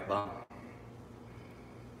right bum.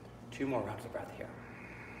 2 more rounds of breath here.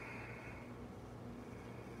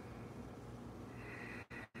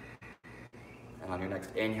 And on your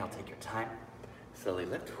next inhale, take your time. Slowly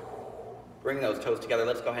lift. Bring those toes together.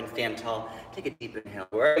 Let's go ahead and stand tall. Take a deep inhale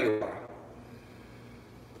wherever you are.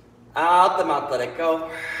 Out the mouth, let it go.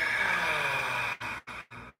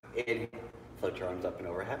 Inhale. Float your arms up and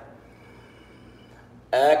overhead.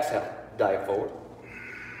 Exhale. Dive forward.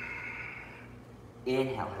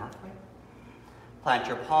 Inhale halfway. Plant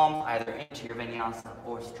your palms either into your vinyasa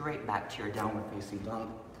or straight back to your downward facing dog.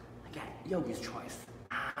 Again, yogi's choice.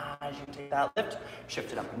 Out as you take that lift,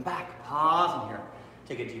 shift it up and back. Pause in here.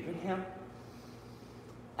 Take a deep inhale.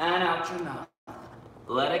 And out your mouth.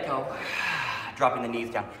 Let it go. Dropping the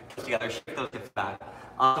knees down. Twist together. Shift those hips back.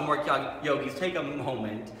 Awesome work, yogis. Take a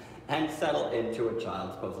moment and settle into a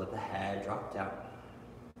child's pose. Let the head drop down.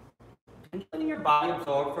 And letting your body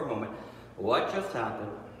absorb for a moment what just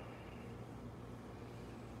happened.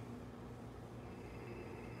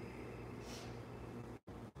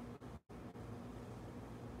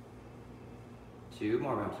 Two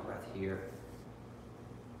more rounds of breath here.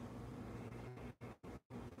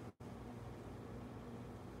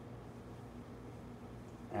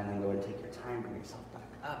 And then go ahead and take your time, bring yourself back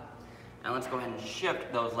up. And let's go ahead and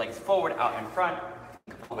shift those legs forward, out in front.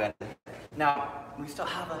 Now, we still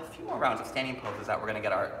have a few more rounds of standing poses that we're going to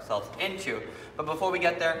get ourselves into. But before we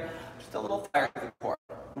get there, just a little fire to the core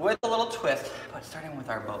with a little twist, but starting with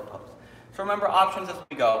our boat pose. So remember, options as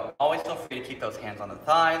we go. Always feel free to keep those hands on the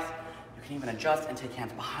thighs. You can even adjust and take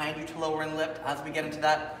hands behind you to lower and lift as we get into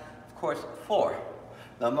that. Of course, for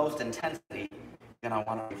the most intensity, you're going to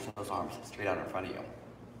want to reach those arms straight out in front of you.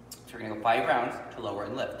 So we're going to go 5 rounds to lower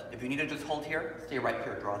and lift. If you need to just hold here, stay right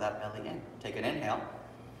here. Draw that belly in. Take an inhale.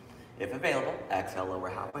 If available, exhale, lower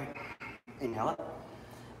halfway. Inhale up.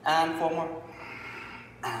 And 4 more.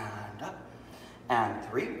 And up. And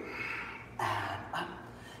 3. And up.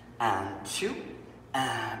 And 2.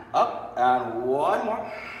 And up. And 1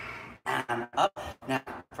 more. And up. Now,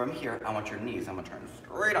 from here, I want your knees. I'm going to turn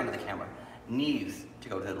straight onto the camera. Knees to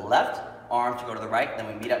go to the left, arms to go to the right. Then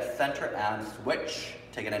we meet at center and switch.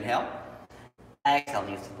 Take an inhale. Exhale,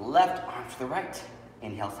 knees to the left, arms to the right.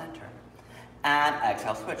 Inhale, center. And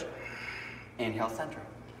exhale, switch. Inhale, center.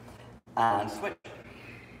 And switch.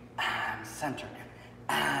 And center.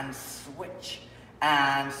 And switch.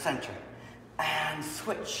 And center. And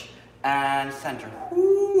switch. And center.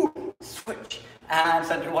 Woo! Switch. And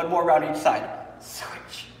center. 1 more round each side.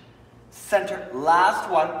 Switch. Center. Last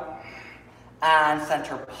one. And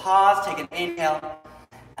center. Pause. Take an inhale.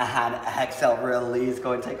 And exhale. Release.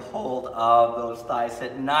 Go and take hold of those thighs.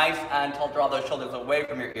 Sit nice and tall. Draw those shoulders away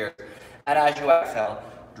from your ears. And as you exhale,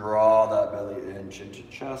 draw that belly inch into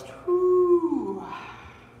chest. Whoo.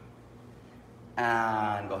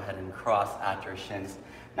 And go ahead and cross at your shins.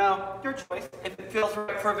 Now, your choice. If it feels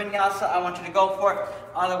right for vinyasa, I want you to go for it.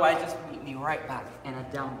 Otherwise, just meet me right back in a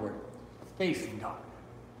downward facing dog.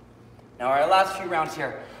 Now, our last few rounds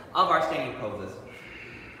here of our standing poses.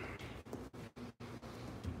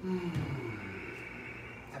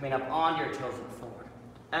 Coming up onto your toes and forward.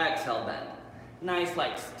 Exhale, bend. Nice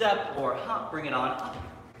light step or hop. Bring it on up.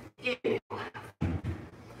 Inhale.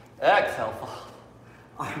 Exhale, fold.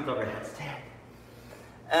 Arms overhead, stand.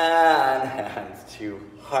 And hands to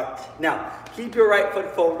heart. Now, keep your right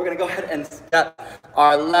foot forward. We're going to go ahead and step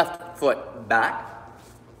our left foot back.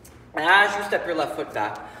 As you step your left foot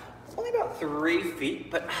back, only about 3 feet,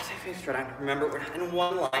 but as I face straight on, remember we're not in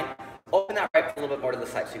one line. Open that right foot a little bit more to the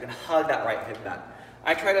side so you can hug that right hip back.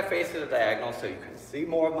 I try to face it at a diagonal so you can see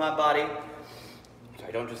more of my body. So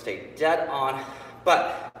I don't just stay dead on,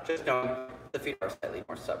 but just knowing the feet are slightly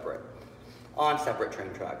more separate. On separate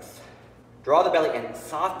train tracks. Draw the belly in,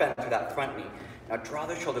 soft bend through that front knee. Now draw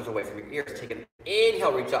the shoulders away from your ears. Take an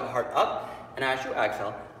inhale, reach that heart up. And as you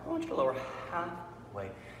exhale, I want you to lower halfway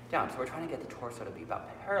down. So we're trying to get the torso to be about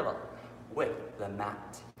parallel with the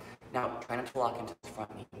mat. Now, try not to lock into this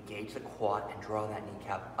front knee. Engage the quad and draw that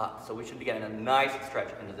kneecap up. So we should be getting a nice stretch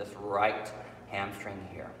into this right hamstring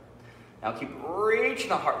here. Now keep reaching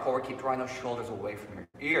the heart forward. Keep drawing those shoulders away from your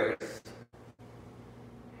ears.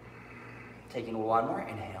 Taking 1 more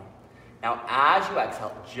inhale. Now, as you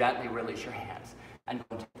exhale, gently release your hands and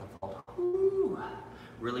go into the fold. Ooh.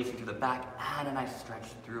 Releasing to the back and a nice stretch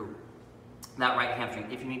through that right hamstring.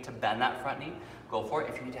 If you need to bend that front knee, go for it.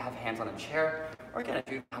 If you need to have hands on a chair, or again,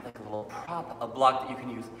 if you have like a little prop, a block that you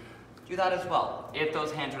can use, do that as well. If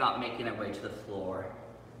those hands are not making their way to the floor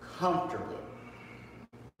comfortably.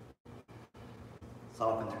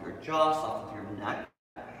 Soften through your jaw, soften through your neck.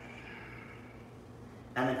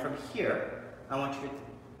 And then from here, I want you to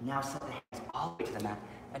now set the hands all the way to the mat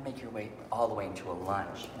and make your way all the way into a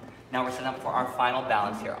lunge. Now we're setting up for our final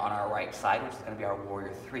balance here on our right side, which is going to be our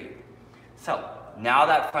warrior 3. So now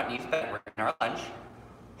that front knee's bent, we're in our lunge.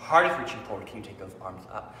 Heart is reaching forward. Can you take those arms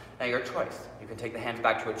up? Now your choice. You can take the hands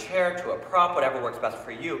back to a chair, to a prop, whatever works best for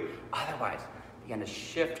you. Otherwise, begin to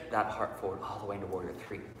shift that heart forward all the way into warrior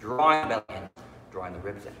 3. Drawing the belly in, drawing the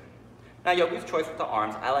ribs in. Now yogi's choice with the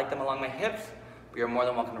arms. I like them along my hips, but you're more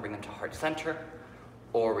than welcome to bring them to heart center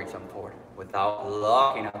or reach them forward without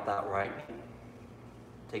locking out that right knee.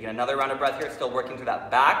 Taking another round of breath here, still working through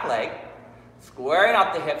that back leg, squaring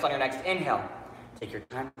out the hips on your next inhale. Take your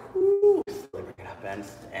time. Woo. Slowly bring it up and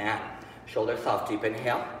stand. Shoulders soft, deep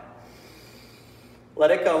inhale.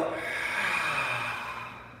 Let it go.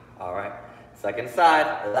 All right, second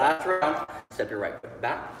side, last round. Step your right foot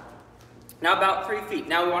back. Now about 3 feet.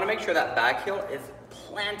 Now we want to make sure that back heel is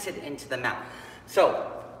planted into the mat.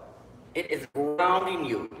 So it is grounding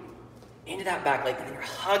you into that back leg, and then you're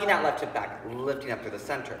hugging that left hip back, lifting up through the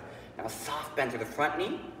center. Now soft bend through the front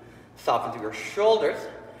knee, soften through your shoulders.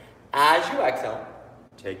 As you exhale,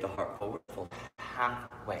 take the heart forward, fold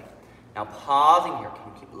halfway. Now pausing here,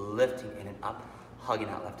 can you keep lifting in and up, hugging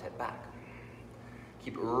that left hip back.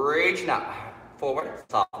 Keep reaching out forward,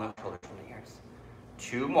 soften the shoulders from the ears.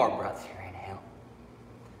 2 more breaths here, inhale.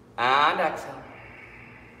 And exhale.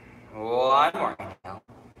 1 more inhale.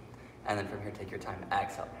 And then from here, take your time,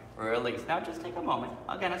 exhale. Release. Now just take a moment.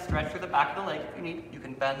 Again, a stretch through the back of the leg if you need. You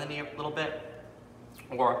can bend the knee a little bit.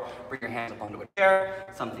 Or bring your hands up onto a chair,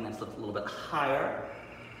 something that's lifted a little bit higher.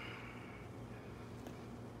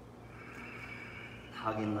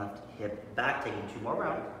 Hugging left hip back, taking 2 more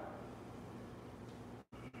rounds.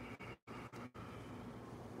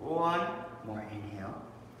 1 more inhale.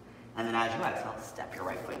 And then as you exhale, step your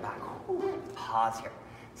right foot back. Pause here.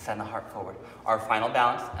 Send the heart forward. Our final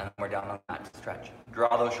balance, and then we're down on the mat to stretch.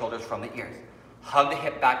 Draw those shoulders from the ears. Hug the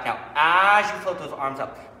hip back now. As you float those arms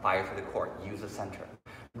up, fire through the core. Use the center.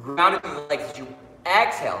 Ground it through the legs as you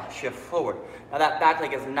exhale, shift forward. Now that back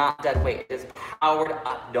leg is not dead weight. It is powered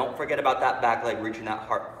up. Don't forget about that back leg, reaching that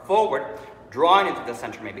heart forward. Drawing into the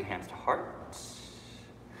center, maybe hands to heart.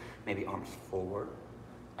 Maybe arms forward.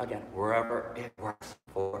 Again, wherever it works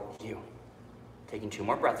for you. Taking 2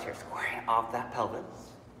 more breaths here, squaring off that pelvis.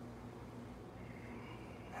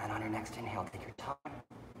 And on your next inhale, take your time.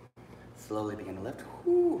 Slowly begin to lift.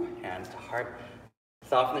 Whoo. Hands to heart.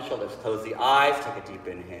 Soften the shoulders, close the eyes, take a deep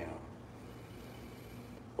inhale.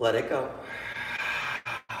 Let it go.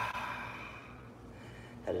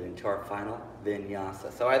 Headed into our final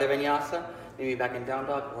vinyasa. So either vinyasa, maybe back in down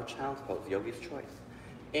dog, or child's pose, yogi's choice.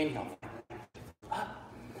 Inhale,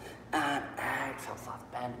 up, and exhale,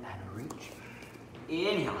 soft bend and reach.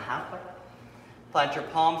 Inhale, halfway. Plant your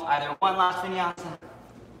palms, either one last vinyasa,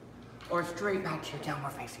 or straight back to your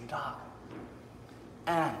downward facing dog.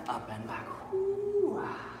 And up and back. Woo.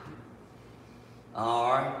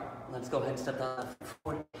 All right, let's go ahead and step that left foot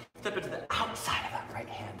forward. Step into the outside of that right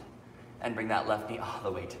hand and bring that left knee all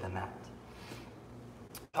the way to the mat.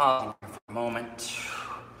 Pausing for a moment.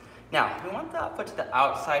 Now, we want that foot to the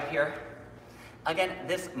outside here. Again,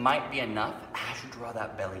 this might be enough as you draw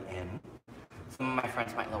that belly in. Some of my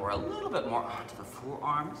friends might lower a little bit more onto the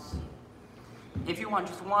forearms. If you want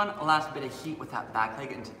just one last bit of heat with that back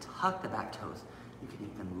leg and to tuck the back toes, you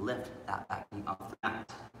can even lift that back knee off the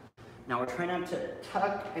mat. Now we're trying not to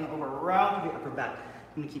tuck and over around the upper back.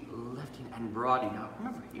 You're gonna keep lifting and broadening. Now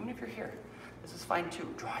remember, even if you're here, this is fine too.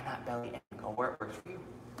 Drawing that belly in, go where it works for you.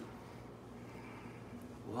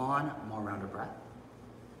 1 more round of breath.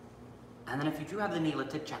 And then if you do have the knee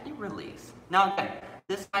lifted, gently release. Now again,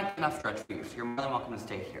 this might be enough stretch for you, so you're more than welcome to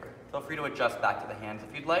stay here. Feel free to adjust back to the hands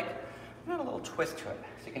if you'd like. And add a little twist to it.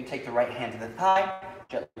 So you can take the right hand to the thigh,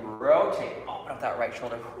 gently rotate, open up that right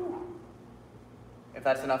shoulder. Whew. If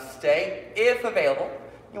that's enough, stay. If available,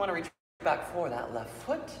 you want to reach back for that left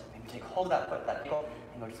foot. Maybe take hold of that foot, that ankle,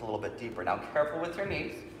 and go just a little bit deeper. Now careful with your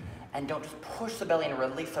knees, and don't just push the belly and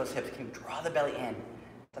release those hips. Can you draw the belly in?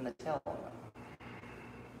 Then the tail.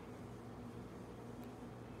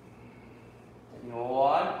 Taking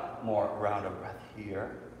 1 more round of breath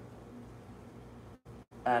here.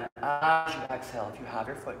 And as you exhale, if you have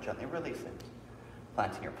your foot, gently release it.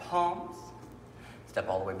 Planting your palms. Step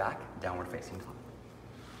all the way back, downward facing dog.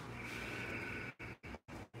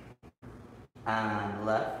 And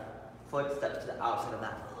left foot steps to the outside of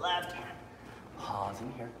that left hand.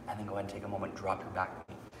 Pausing here, and then go ahead and take a moment, drop your back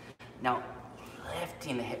knee. Now,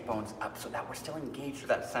 lifting the hip bones up so that we're still engaged with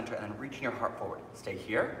that center, and then reaching your heart forward. Stay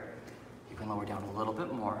here. You can lower down a little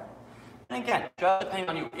bit more. And again, just depending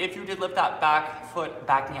on you, if you did lift that back foot,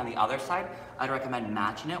 back knee on the other side, I'd recommend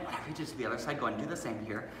matching it. Whenever you do to the other side, go ahead and do the same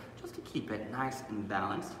here, just to keep it nice and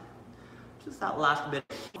balanced. Just that last bit,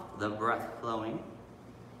 the breath flowing.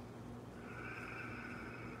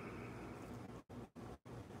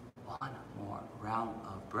 1 more round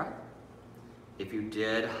of breath. If you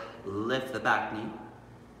did lift the back knee,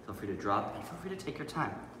 feel free to drop and feel free to take your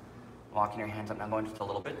time. Walking your hands up, now going just a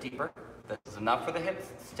little bit deeper. This is enough for the hips,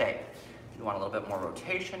 stay. If you want a little bit more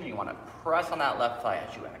rotation, you want to press on that left thigh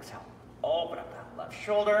as you exhale. Open up that left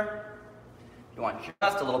shoulder. You want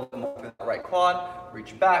just a little bit more through the right quad.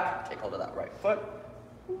 Reach back, take hold of that right foot.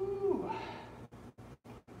 Woo.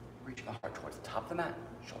 Reaching the heart towards the top of the mat,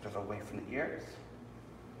 shoulders away from the ears.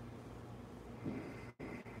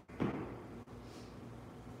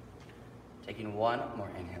 Taking one more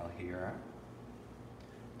inhale here.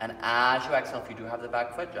 And as you exhale, if you do have the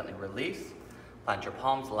back foot, gently release. Plant your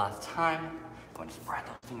palms the last time. Going to spread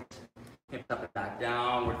those fingers. Hips up and back,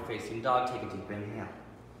 downward facing dog. Take a deep inhale.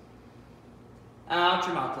 Out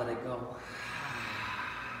your mouth, let it go.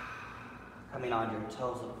 Coming on your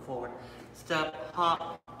toes, look forward. Step,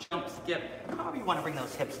 hop, jump, skip. However you want to bring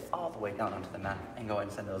those hips all the way down onto the mat and go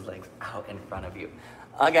and send those legs out in front of you.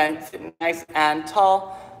 Again, sit nice and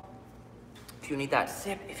tall. If you need that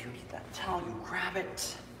sip, if you need that towel, you grab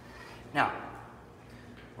it. Now,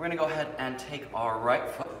 we're going to go ahead and take our right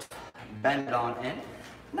foot, bend it on in.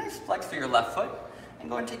 Nice flex through your left foot, and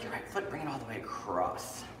go and take your right foot, bring it all the way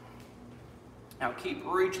across. Now keep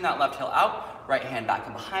reaching that left heel out, right hand back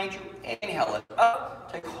and behind you. Inhale, lift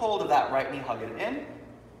up, take hold of that right knee, hug it in.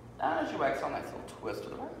 As you exhale, nice little twist to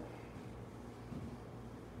the right.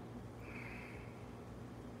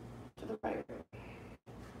 To the right.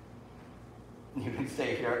 You can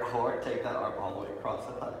stay here or take that arm all the way across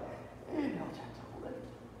the thigh. Inhale, gentle lift.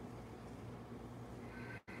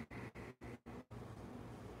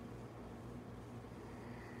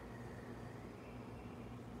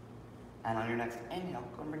 And on your next inhale,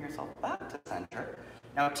 go and bring yourself back to center.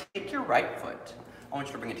 Now take your right foot. I want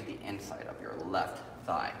you to bring it to the inside of your left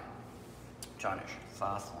thigh.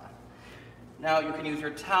 Janushasana. Now you can use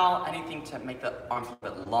your towel, anything to make the arms a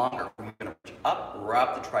little bit longer. You're going to reach up,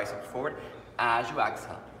 wrap the triceps forward. As you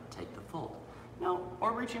exhale, take the fold. Now,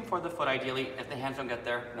 we're reaching for the foot ideally. If the hands don't get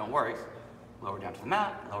there, no worries. Lower down to the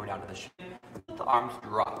mat, lower down to the shin. Let the arms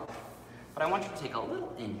drop. But I want you to take a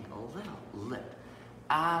little inhale, a little lift.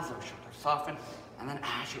 As those shoulders soften, and then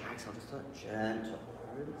as you exhale, just a gentle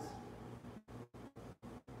release.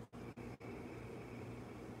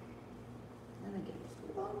 And again,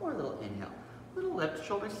 just one more little inhale. Little lift,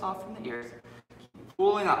 shoulders soften the ears. Keep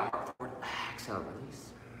pulling that heart forward. Exhale, release.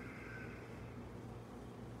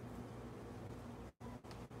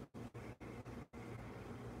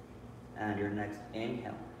 And your next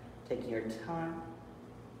inhale, taking your time,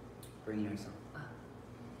 bringing yourself up.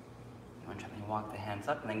 You want to gently walk the hands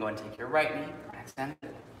up, and then go and take your right knee, extend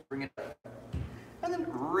it, bring it up. And then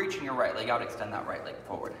reaching your right leg out, extend that right leg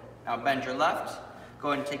forward. Now bend your left,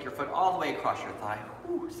 go and take your foot all the way across your thigh,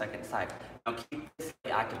 second side. Now keep this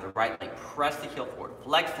active, the right leg, press the heel forward,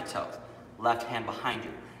 flex the toes, left hand behind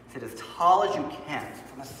you. Sit as tall as you can.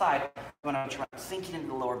 From the side, you want to try sinking into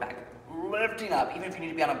the lower back, lifting up, even if you need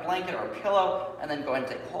to be on a blanket or a pillow, and then go ahead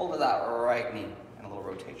and take hold of that right knee and a little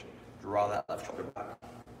rotation. Draw that left shoulder back.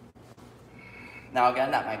 Now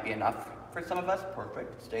again, that might be enough for some of us.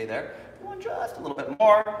 Perfect. Stay there. You want just a little bit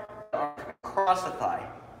more. Across the thigh.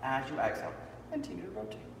 As you exhale, continue to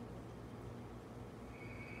rotate.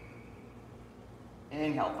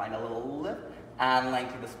 Inhale, find a little lift and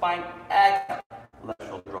lengthen the spine. Exhale. Left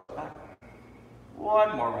shoulder drops back.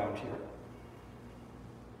 One more round here.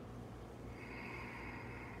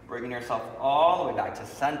 Bringing yourself all the way back to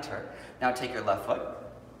center. Now take your left foot,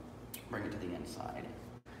 bring it to the inside.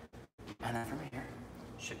 And then from here,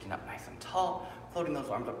 shifting up nice and tall, floating those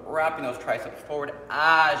arms up, wrapping those triceps forward.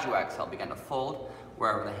 As you exhale, begin to fold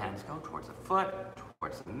wherever the hands go, towards the foot,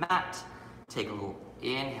 towards the mat. Take a little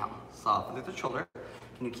inhale, soften through the shoulder.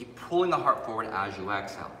 Can you keep pulling the heart forward as you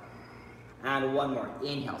exhale? And one more.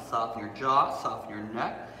 Inhale, soften your jaw, soften your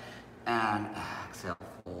neck. And exhale,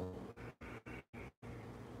 fold.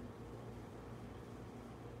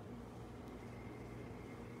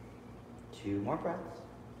 Two more breaths.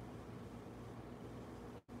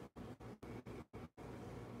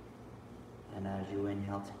 And as you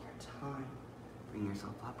inhale, take your time. Bring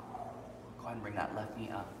yourself up. Go ahead and bring that left knee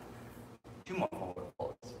up. Two more forward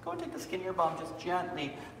folds. Go and take the skin of your bum. Just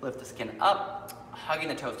gently lift the skin up. Hugging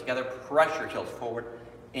the toes together. Press your heels forward.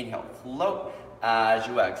 Inhale, float. As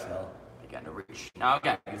you exhale, begin to reach. Now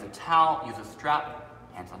again, use a towel, use a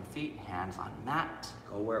strap. Hands on feet, hands on mat.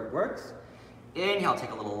 Go where it works. Inhale,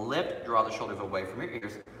 take a little lift. Draw the shoulders away from your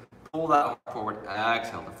ears. Pull that forward.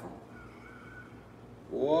 Exhale to fold.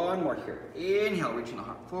 One more here. Inhale, reaching the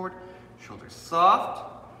heart forward. Shoulders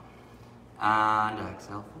soft. And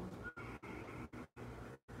exhale, fold.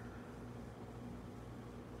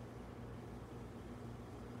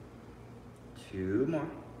 Two more.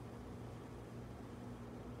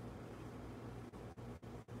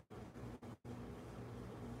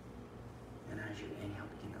 And as you inhale,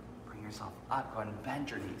 begin to bring yourself up. Go ahead and bend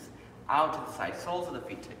your knees out to the side. Soles of the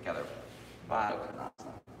feet together. BreakoutStudios.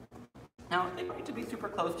 Now, they don't need to be super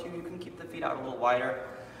close to you. You can keep the feet out a little wider.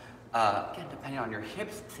 Again, depending on your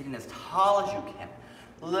hips, sitting as tall as you can.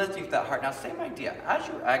 Lifting that heart. Now, same idea. As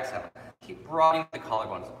you exhale, keep broadening the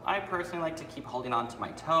collarbones. I personally like to keep holding on to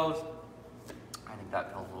my toes. And think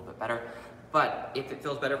that feels a little bit better. But if it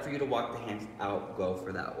feels better for you to walk the hands out, go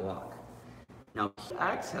for that walk. Now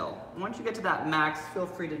exhale. Once you get to that max, feel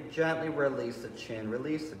free to gently release the chin,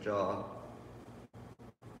 release the jaw.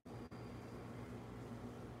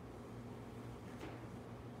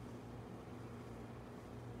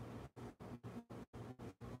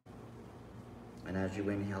 And as you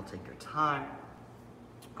inhale, take your time.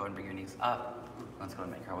 Go ahead and bring your knees up. Let's go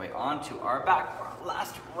and make our way onto our back for our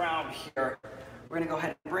last round here. We're going to go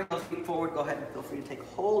ahead and bring those feet forward. Go ahead and feel free to take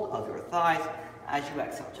hold of your thighs. As you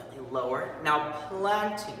exhale, gently lower. Now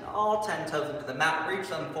planting all 10 toes into the mat. Reach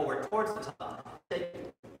them forward towards the top. Take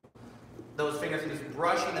those fingers and just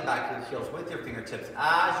brushing the back of your heels with your fingertips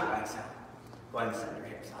as you exhale. Go ahead and send your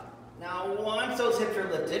hips up. Now once those hips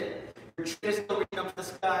are lifted, your chin is still reaching up to the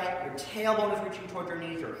sky, your tailbone is reaching towards your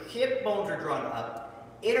knees, your hip bones are drawn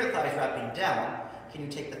up, inner thighs wrapping down. Can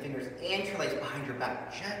you take the fingers interlace behind your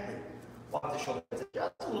back gently? Walk the shoulders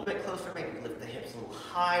just a little bit closer, maybe lift the hips a little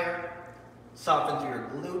higher. Soften through your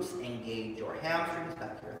glutes, engage your hamstrings,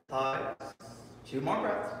 back to your thighs. 2 more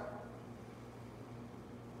breaths.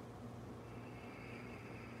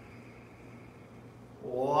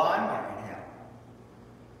 One more inhale.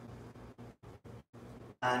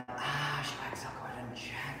 And as you exhale, go ahead and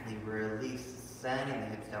gently release, sending the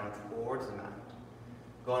hips down towards the mat.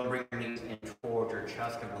 Go and bring your knees in towards your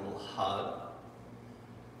chest, give it a little hug.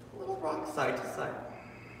 A little rock side to side.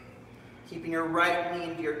 Keeping your right knee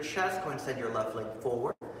into your chest, go ahead and send your left leg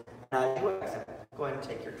forward. And as you exhale, go ahead and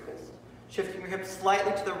take your twist. Shifting your hips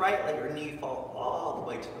slightly to the right, let your knee fall all the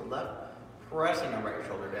way to the left, pressing your right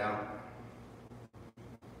shoulder down.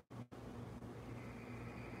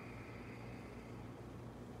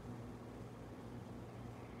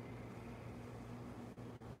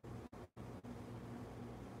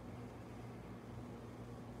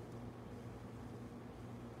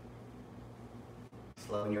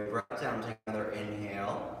 Slowing your breath down, take another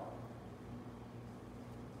inhale.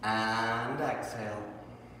 And exhale.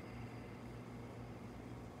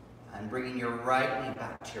 And bringing your right knee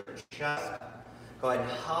back to your chest. Go ahead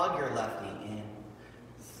and hug your left knee in.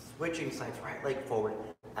 Switching sides, right leg forward.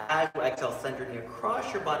 As you exhale, send your knee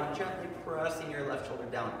across your body, gently pressing your left shoulder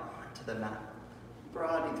down onto the mat.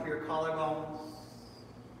 Broadening through your collarbones.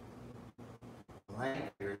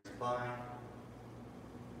 Length through your spine.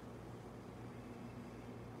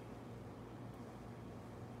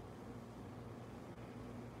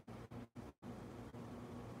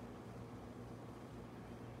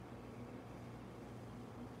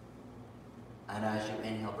 And as you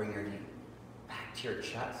inhale, bring your knee back to your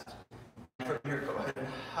chest. And from here, go ahead and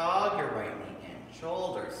hug your right knee in.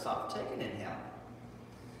 Shoulders soft. Take an inhale.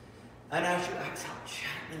 And as you exhale,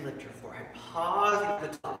 gently lift your forehead. Pausing at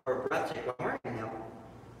the top for a breath. Take one more inhale.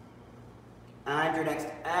 And your next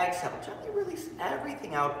exhale, gently release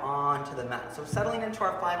everything out onto the mat. So settling into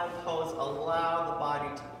our final pose, allow the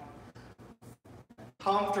body to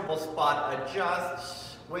comfortable spot,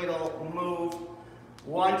 adjust, wiggle, move.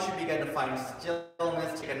 Once you begin to find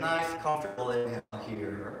stillness, take a nice, comfortable inhale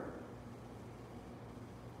here.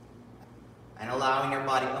 And allowing your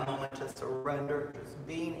body a moment to surrender, just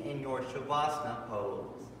being in your Shavasana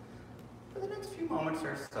pose. For the next few moments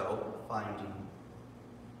or so, finding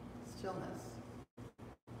stillness.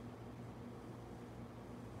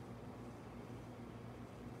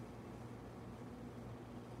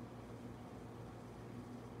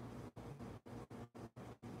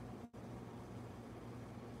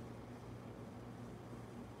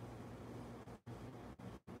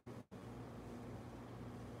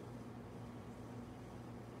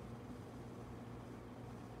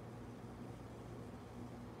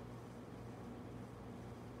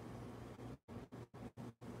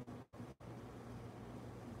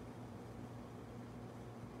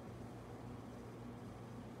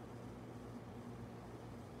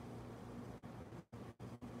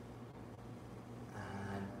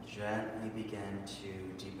 Gently begin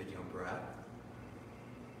to deepen your breath.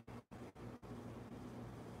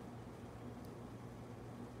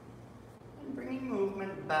 And bringing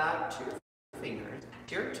movement back to your fingers,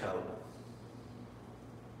 to your toes.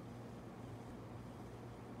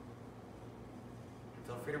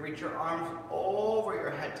 Feel free to reach your arms over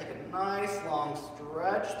your head. Take a nice long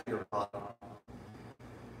stretch through your body.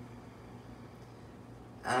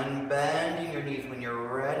 And bending your knees when you're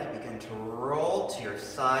ready, begin to roll to your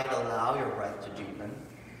side. Allow your breath to deepen.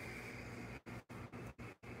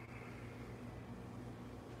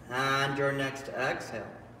 And your next exhale,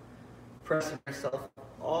 pressing yourself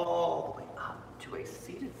all the way up to a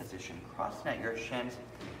seated position, crossing at your shins.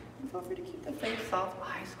 And feel free to keep the face soft,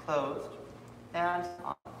 eyes closed. Hands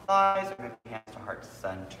on thighs, or maybe hands to heart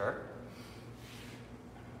center.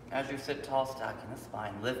 As you sit tall, stacking the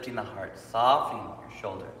spine, lifting the heart, softening your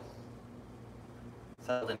shoulders.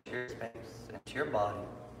 Settle into your space, into your body.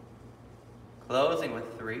 Closing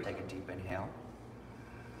with 3. Take a deep inhale.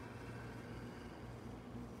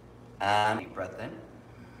 And deep breath in.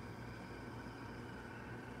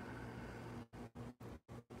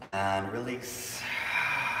 And release.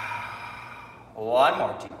 One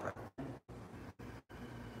more deep breath in.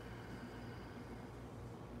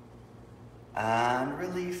 And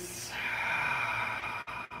release.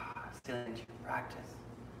 Still into your practice,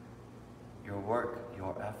 your work,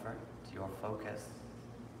 your effort, your focus.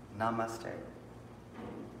 Namaste.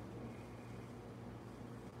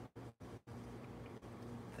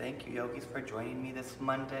 Thank you, yogis, for joining me this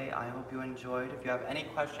Monday. I hope you enjoyed. If you have any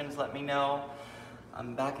questions, let me know.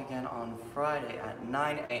 I'm back again on Friday at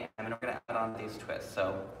 9 a.m. and we're going to add on these twists.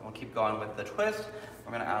 So we'll keep going with the twist.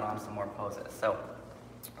 We're going to add on some more poses. So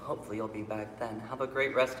hopefully you'll be back then. Have a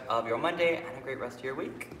great rest of your Monday and a great rest of your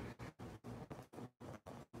week.